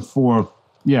those are 4.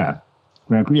 Yeah,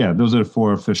 those are the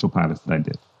 4 official pilots that I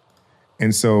did.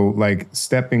 And so, like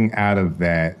stepping out of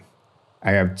that,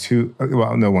 I have 2.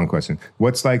 Well, no, one question.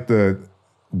 What's the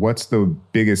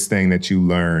biggest thing that you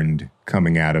learned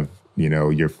coming out of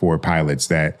your 4 pilots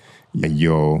that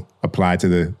you'll apply to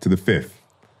the 5th?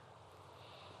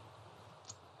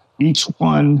 Each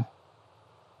one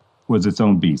was its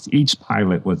own beast. Each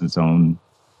pilot was its own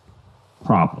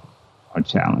problem or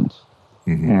challenge.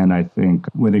 Mm-hmm. And I think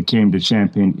when it came to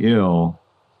Champagne Ill,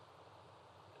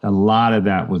 a lot of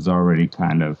that was already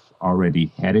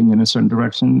heading in a certain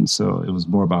direction. So it was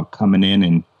more about coming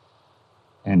in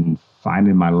and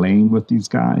finding my lane with these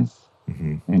guys,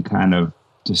 mm-hmm. and kind of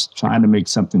just trying to make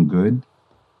something good,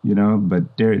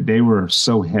 but they were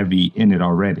so heavy in it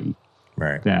already,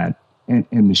 right? That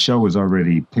and the show was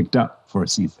already picked up for a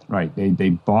season, right? They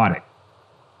bought it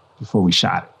before we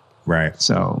shot it, right?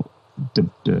 So the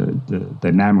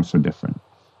dynamics were different.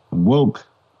 Woke,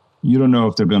 you don't know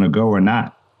if they're going to go or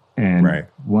not, and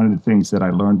one of the things that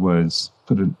I learned was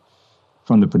put it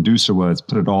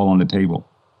all on the table,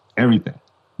 everything.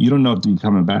 You don't know if they're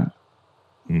coming back.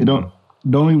 Mm-hmm.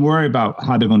 Don't even worry about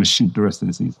how they're going to shoot the rest of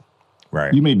the season.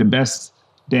 Right. You made the best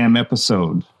damn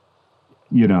episode,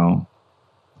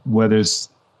 whether it's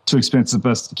too expensive for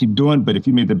us to keep doing, but if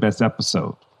you made the best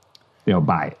episode, they'll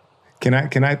buy it. Can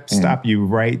I stop you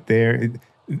right there?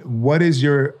 What is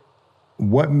your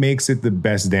what makes it the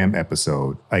best damn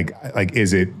episode? Like,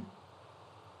 is it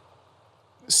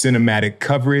cinematic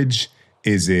coverage?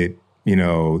 Is it,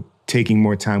 taking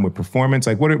more time with performance?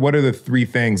 Like, what are the three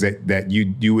things that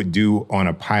you would do on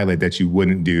a pilot that you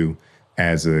wouldn't do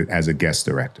as a guest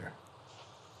director?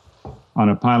 On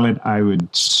a pilot, I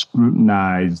would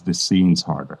scrutinize the scenes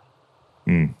harder.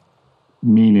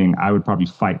 Meaning I would probably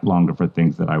fight longer for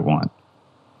things that I want.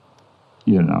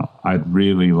 I'd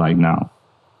really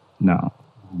no,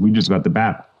 we just got the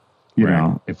battle.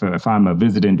 If I'm a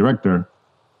visiting director,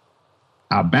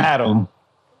 I'll battle,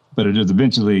 but it is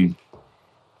eventually,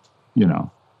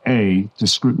 to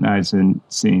scrutinize and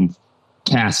seeing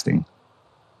casting,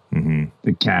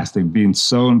 the casting, being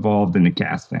so involved in the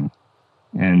casting,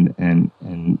 and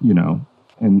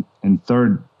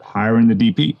third, hiring the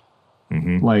DP,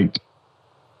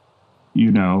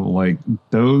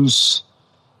 those.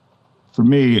 For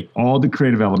me, all the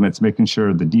creative elements, making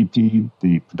sure the DP,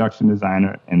 the production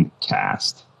designer, and the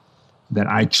cast that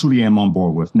I truly am on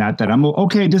board with. Not that I'm,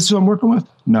 okay, this is what I'm working with.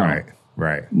 No.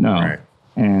 Right. No. Right.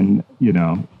 And,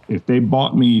 if they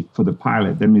bought me for the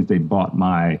pilot, that means they bought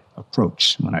my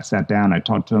approach. When I sat down, I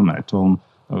talked to them, and I told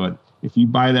them, if you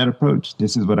buy that approach,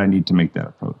 this is what I need to make that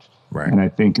approach. Right. And I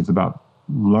think it's about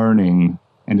learning,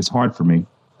 and it's hard for me,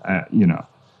 to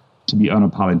be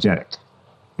unapologetic.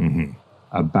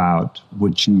 About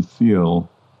what you feel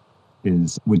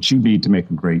is what you need to make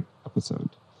a great episode.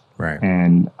 Right.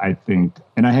 And I think,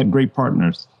 and I had great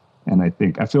partners, and I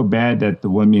feel bad that the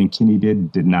one me and Kenny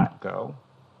did not go.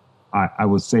 I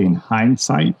would say in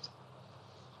hindsight,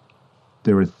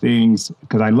 there were things,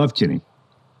 because I love Kenny.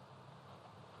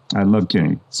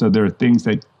 So there are things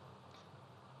that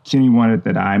Kenny wanted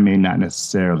that I may not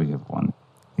necessarily have wanted,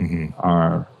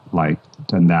 or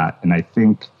done that. And I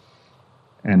think,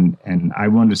 and I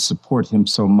wanted to support him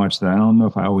so much that I don't know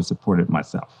if I always supported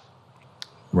myself.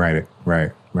 Right.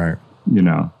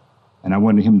 And I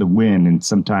wanted him to win. And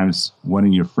sometimes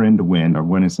wanting your friend to win or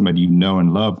wanting somebody you know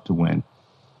and love to win,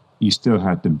 you still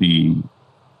have to be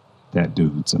that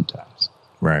dude sometimes.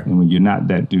 Right. And when you're not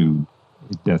that dude,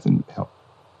 it doesn't help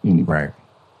anybody. Right.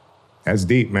 That's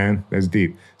deep, man. That's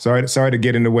deep. Sorry to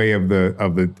get in the way of the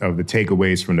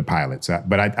takeaways from the pilots.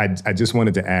 But I just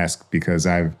wanted to ask because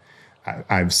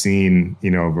I've seen, a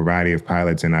variety of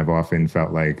pilots, and I've often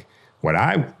felt like what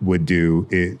I would do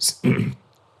is,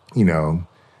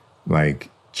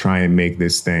 try and make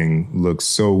this thing look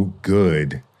so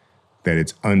good that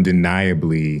it's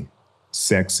undeniably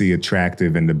sexy,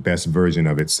 attractive, and the best version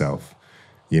of itself,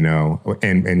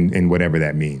 and whatever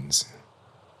that means.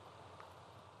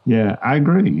 Yeah, I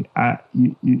agree.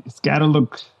 It's got to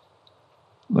look,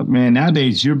 man,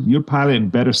 nowadays your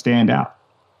pilot better stand out.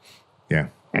 Yeah.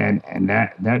 And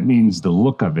that means the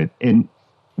look of it. And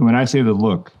when I say the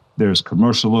look, there's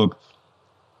commercial look,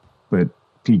 but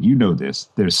Pete, you know this,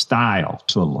 there's style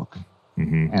to a look.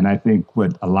 And I think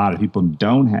what a lot of people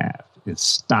don't have is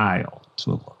style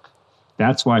to a look.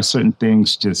 That's why certain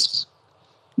things just,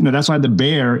 that's why the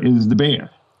Bear is the Bear.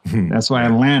 That's why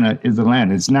Atlanta is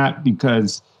Atlanta. It's not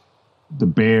because the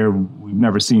Bear, we've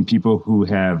never seen people who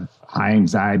have high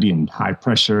anxiety and high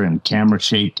pressure and camera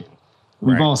shake.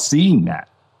 We've all seen that.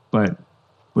 But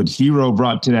what Hero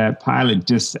brought to that pilot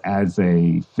just as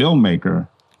a filmmaker,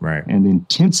 and the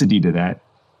intensity to that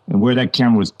and where that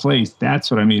camera was placed, that's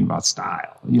what I mean about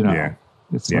style.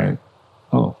 It's like,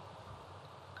 oh.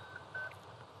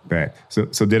 Right. So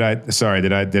did I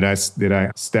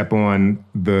step on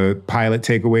the pilot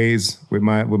takeaways with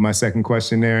my second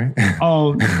question there?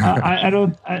 No,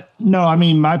 I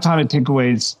mean, my pilot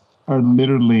takeaways are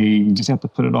literally, you just have to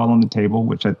put it all on the table,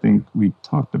 which I think we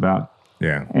talked about.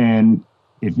 Yeah. And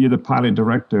if you're the pilot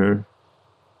director,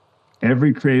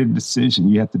 every creative decision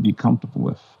you have to be comfortable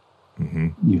with.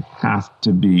 You have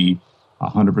to be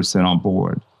 100% on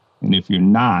board. And if you're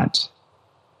not,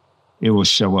 it will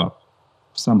show up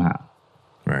somehow.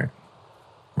 Right.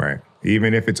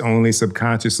 Even if it's only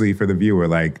subconsciously for the viewer,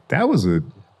 like that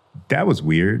was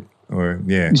weird, or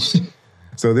yeah.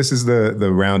 So this is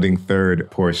the rounding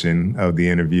third portion of the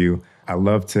interview. I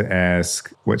love to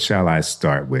ask, what shall I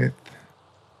start with?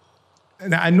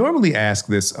 Now, I normally ask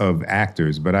this of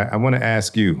actors, but I want to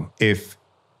ask you, if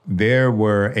there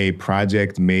were a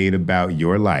project made about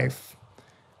your life,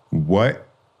 what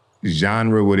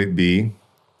genre would it be?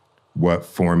 What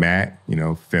format,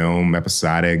 film,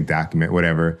 episodic, document,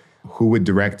 whatever, who would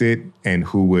direct it and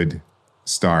who would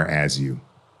star as you?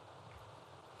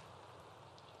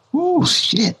 Oh,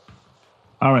 shit.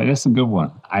 All right, that's a good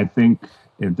one. I think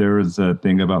if there was a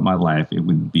thing about my life, it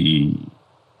would be,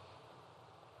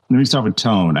 let me start with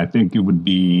tone. I think it would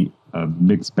be a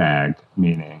mixed bag,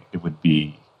 meaning it would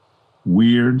be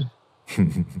weird.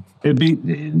 Truth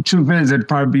is, it'd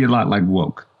probably be a lot like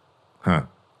woke. Huh.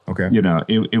 Okay. You know,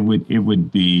 it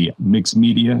would be mixed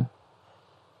media,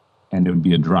 and it would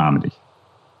be a dramedy.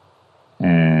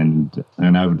 And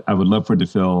I would love for it to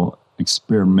feel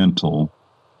experimental,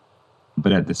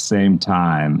 but at the same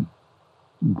time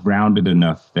grounded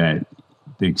enough that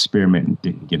the experiment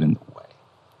didn't get in the way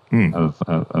of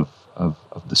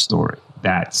the story.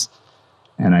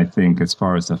 And I think as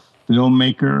far as a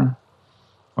filmmaker,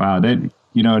 wow, that,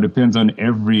 you know, it depends on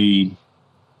every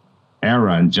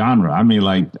era and genre. I mean,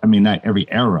 not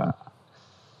every era.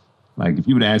 Like, if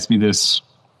you would ask me this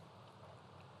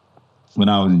when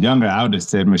I was younger, I would have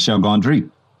said Michel Gondry.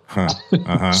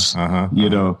 You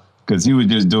know, because he was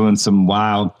just doing some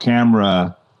wild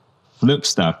camera flip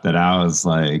stuff that I was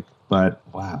like, but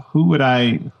wow, who would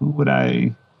I?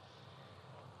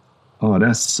 Oh,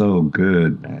 that's so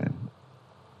good, man.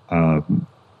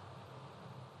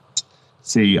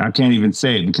 See, I can't even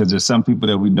say it because there's some people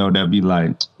that we know that be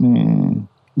like, man.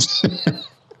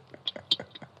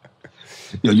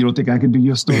 Yo, you don't think I can do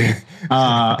your story?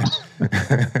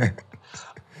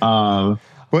 Well,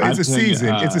 it's a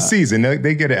season. It's a season.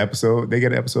 They get an episode. They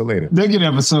get an episode later. They get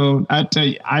an episode. I tell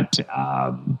you, I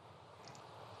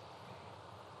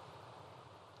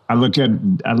look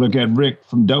at Rick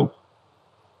from Dope,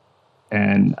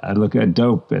 and I look at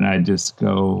Dope, and I just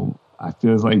go, I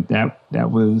feel like that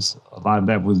was a lot of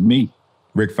that was me.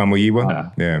 Rick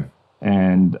Famuyiwa? Yeah.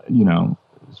 And, you know,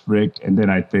 it's Rick. And then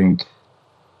I think,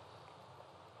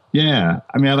 yeah,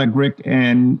 I mean, I like Rick,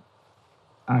 and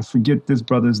I forget this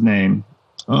brother's name.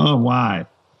 Oh, why?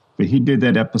 But he did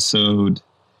that episode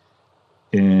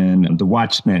in The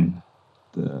Watchmen,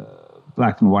 the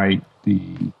black and white,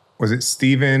 Was it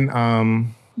Steven?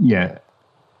 Yeah.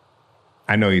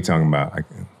 I know you're talking about.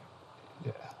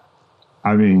 Yeah.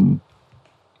 I mean,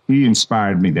 he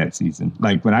inspired me that season.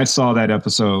 Like, when I saw that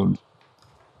episode,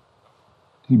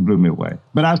 he blew me away.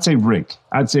 But I'd say Rick.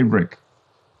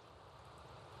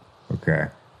 Okay.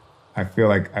 I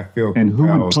feel. And who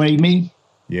would play me?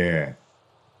 Yeah.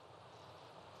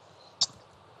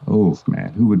 Oh,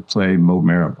 man. Who would play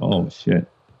Marable? Oh, shit.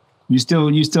 You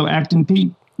still acting,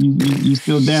 Pete? You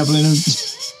still dabbling in?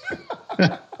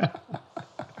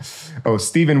 Oh,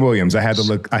 Stephen Williams. I had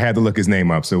to look his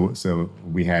name up. So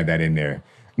we had that in there.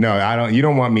 No, I don't. You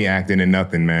don't want me acting in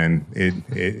nothing, man.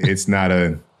 It's not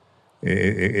going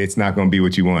to be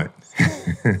what you want.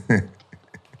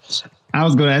 I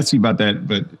was going to ask you about that,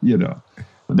 but you know,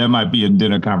 that might be a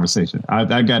dinner conversation.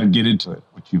 I got to get into it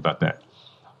with you about that.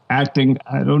 Acting,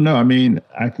 I don't know. I mean,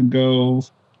 I could go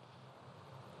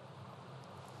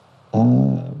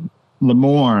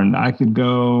Lamorne. I could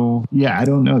go. Yeah, I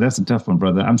don't know. That's a tough one,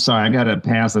 brother. I'm sorry. I got to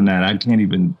pass on that. I can't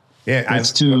even. Yeah,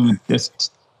 that's too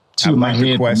I my like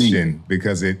head the question for me.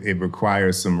 because it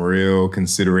requires some real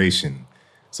consideration.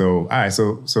 So, all right,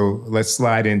 so let's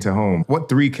slide into home. What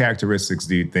 3 characteristics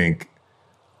do you think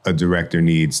a director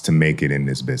needs to make it in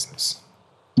this business?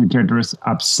 The characteristic,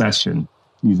 obsession.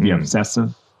 He needs to be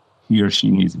obsessive. He or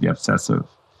she needs to be obsessive.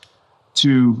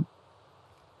 2,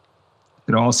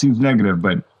 it all seems negative,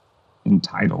 but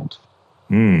entitled.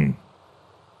 And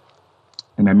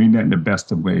I mean that in the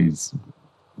best of ways,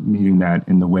 meaning that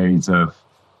in the ways of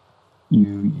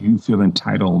you feel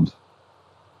entitled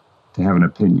to have an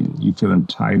opinion. You feel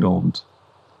entitled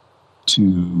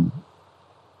to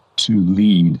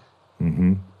lead.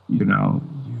 Mm-hmm. You know,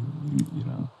 you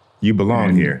know. You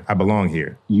belong here. I belong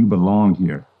here. You belong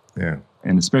here. Yeah.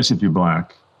 And especially if you're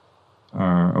Black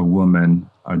or a woman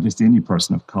or just any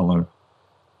person of color,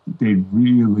 they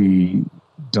really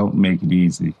don't make it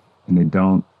easy. And they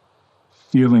don't.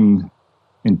 Feeling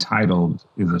entitled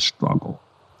is a struggle.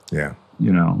 Yeah.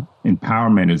 You know,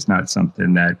 empowerment is not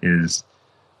something that is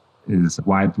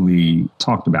widely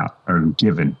talked about or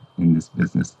given in this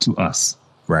business to us.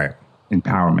 Right.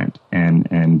 Empowerment.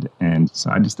 And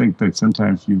so I just think that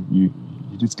sometimes you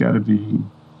just got to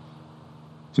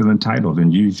feel entitled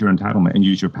and use your entitlement and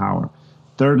use your power.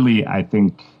 Thirdly, I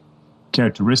think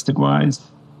characteristic wise,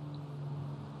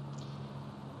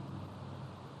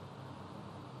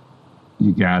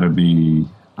 you got to be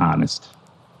honest.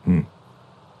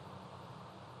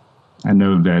 I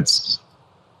know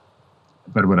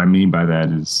but what I mean by that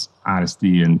is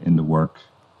honesty in the work.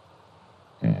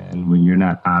 And when you're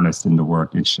not honest in the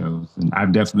work, it shows. And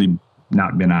I've definitely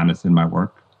not been honest in my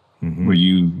work, where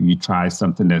you try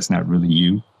something that's not really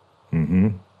you.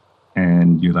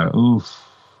 And you're like, oh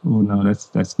no,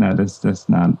 that's not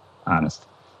honest.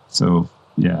 So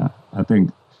yeah, I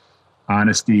think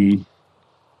honesty,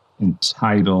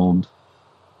 entitled,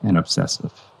 and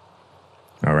obsessive.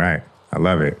 All right. I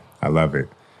love it.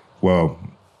 Well,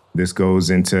 this goes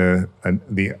into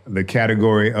the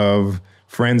category of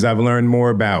friends I've learned more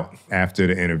about after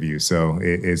the interview. So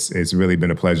it's really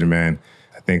been a pleasure, man.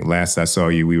 I think last I saw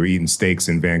you, we were eating steaks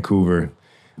in Vancouver,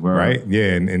 right?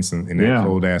 Yeah, in that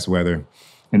cold ass weather.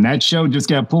 And that show just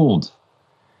got pulled.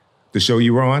 The show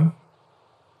you were on?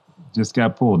 Just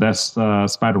got pulled. That's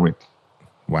Spiderwick.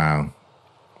 Wow.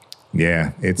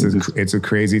 Yeah, it's a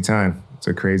crazy time. It's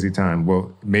a crazy time.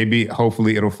 Well,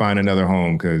 hopefully it'll find another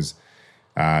home, because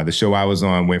the show I was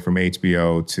on went from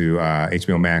HBO to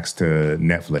HBO Max to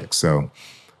Netflix. So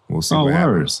we'll see what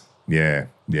happens. Yeah.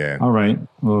 All right.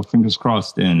 Well, fingers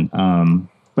crossed then.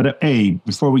 But hey,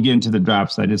 before we get into the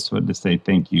drops, I just wanted to say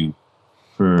thank you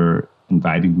for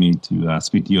inviting me to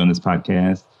speak to you on this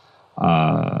podcast.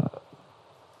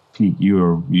 Pete,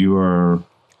 you're one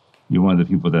of the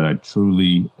people that I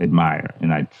truly admire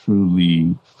and I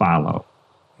truly follow.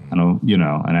 I don't,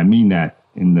 and I mean that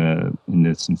in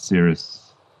the sincerest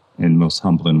and most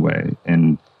humbling way.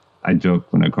 And I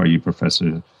joke when I call you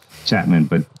Professor Chatmon,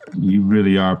 but you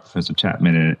really are Professor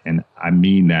Chatmon, and I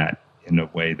mean that in a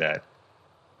way that,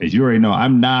 as you already know,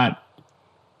 I'm not.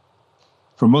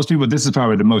 For most people, this is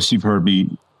probably the most you've heard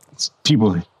me.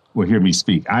 People will hear me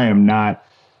speak. I am not.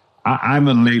 I'm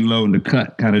a lay low in the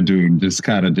cut kind of dude, just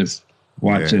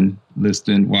watching,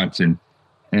 listening, watching.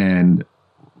 And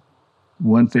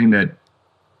one thing that,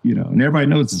 and everybody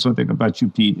knows this, one thing about you,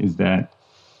 Pete, is that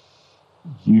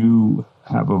you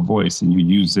have a voice and you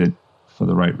use it for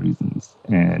the right reasons.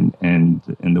 And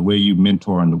the way you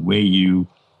mentor and the way you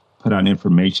put out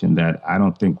information that I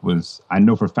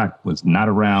know for a fact was not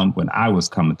around when I was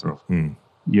coming through.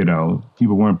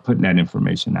 People weren't putting that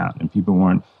information out and people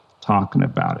weren't talking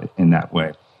about it in that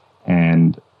way.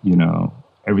 And,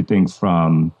 everything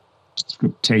from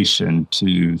scriptation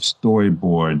to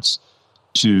storyboards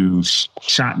to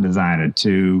shot designer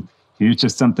to here's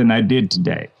just something I did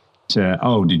today to,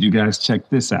 did you guys check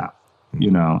this out?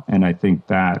 And I think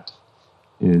that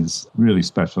is really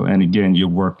special. And again, your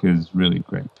work is really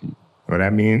great, Pete. Well,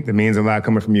 it means a lot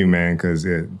coming from you, man, because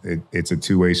it's a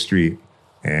two-way street.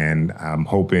 And I'm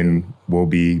hoping we'll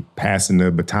be passing the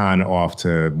baton off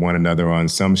to one another on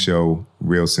some show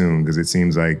real soon, because it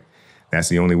seems like that's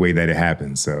the only way that it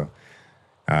happens. So,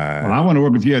 well, I want to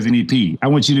work with you as an EP. I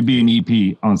want you to be an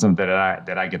EP on something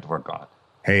that I get to work on.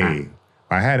 Hey,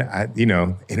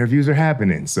 interviews are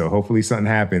happening, so hopefully something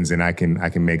happens and I can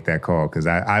make that call, because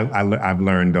I've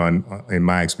learned in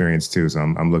my experience too. So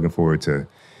I'm looking forward to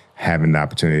having the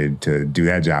opportunity to do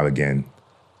that job again.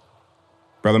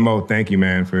 Brother Mo, thank you,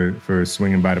 man, for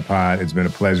swinging by the pod. It's been a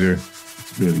pleasure.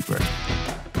 It's really great.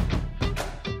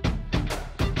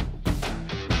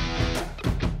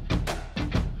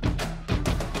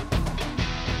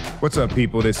 What's up,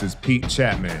 people? This is Pete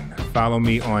Chatmon. Follow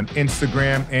me on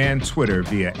Instagram and Twitter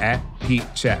via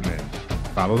 @PeteChatmon.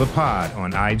 Follow the pod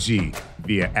on IG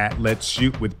via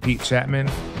 @Let'sShootWithPeteChatmon,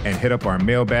 and hit up our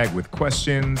mailbag with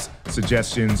questions,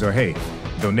 suggestions, or hey,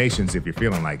 donations if you're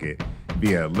feeling like it,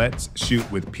 via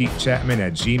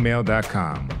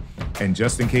let'sshootwithpetechatmon@gmail.com. And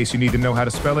just in case you need to know how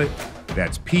to spell it,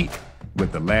 that's Pete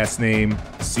with the last name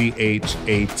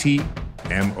Chatmon.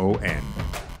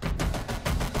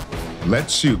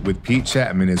 Let's Shoot with Pete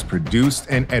Chatmon is produced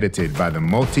and edited by the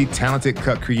multi-talented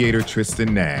cut creator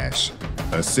Tristan Nash,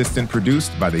 assistant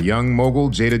produced by the young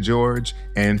mogul Jada George,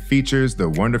 and features the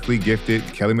wonderfully gifted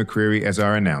Kelly McCreary as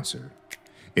our announcer.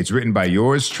 It's written by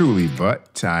yours truly,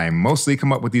 but I mostly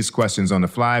come up with these questions on the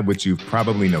fly, which you've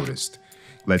probably noticed.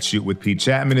 Let's Shoot with Pete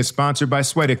Chatmon is sponsored by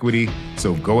Sweat Equity,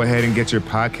 so go ahead and get your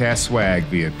podcast swag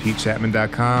via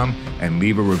PeteChatmon.com and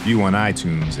leave a review on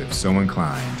iTunes if so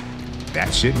inclined.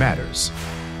 That shit matters.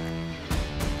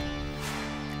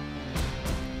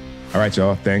 All right,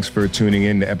 y'all. Thanks for tuning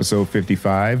in to episode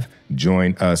 55.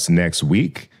 Join us next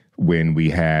week when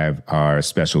we have our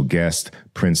special guest,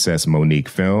 Princess Monique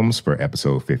Films, for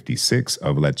episode 56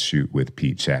 of Let's Shoot with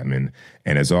Pete Chatmon.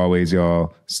 And as always,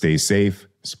 y'all, stay safe,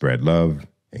 spread love,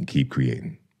 and keep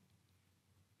creating.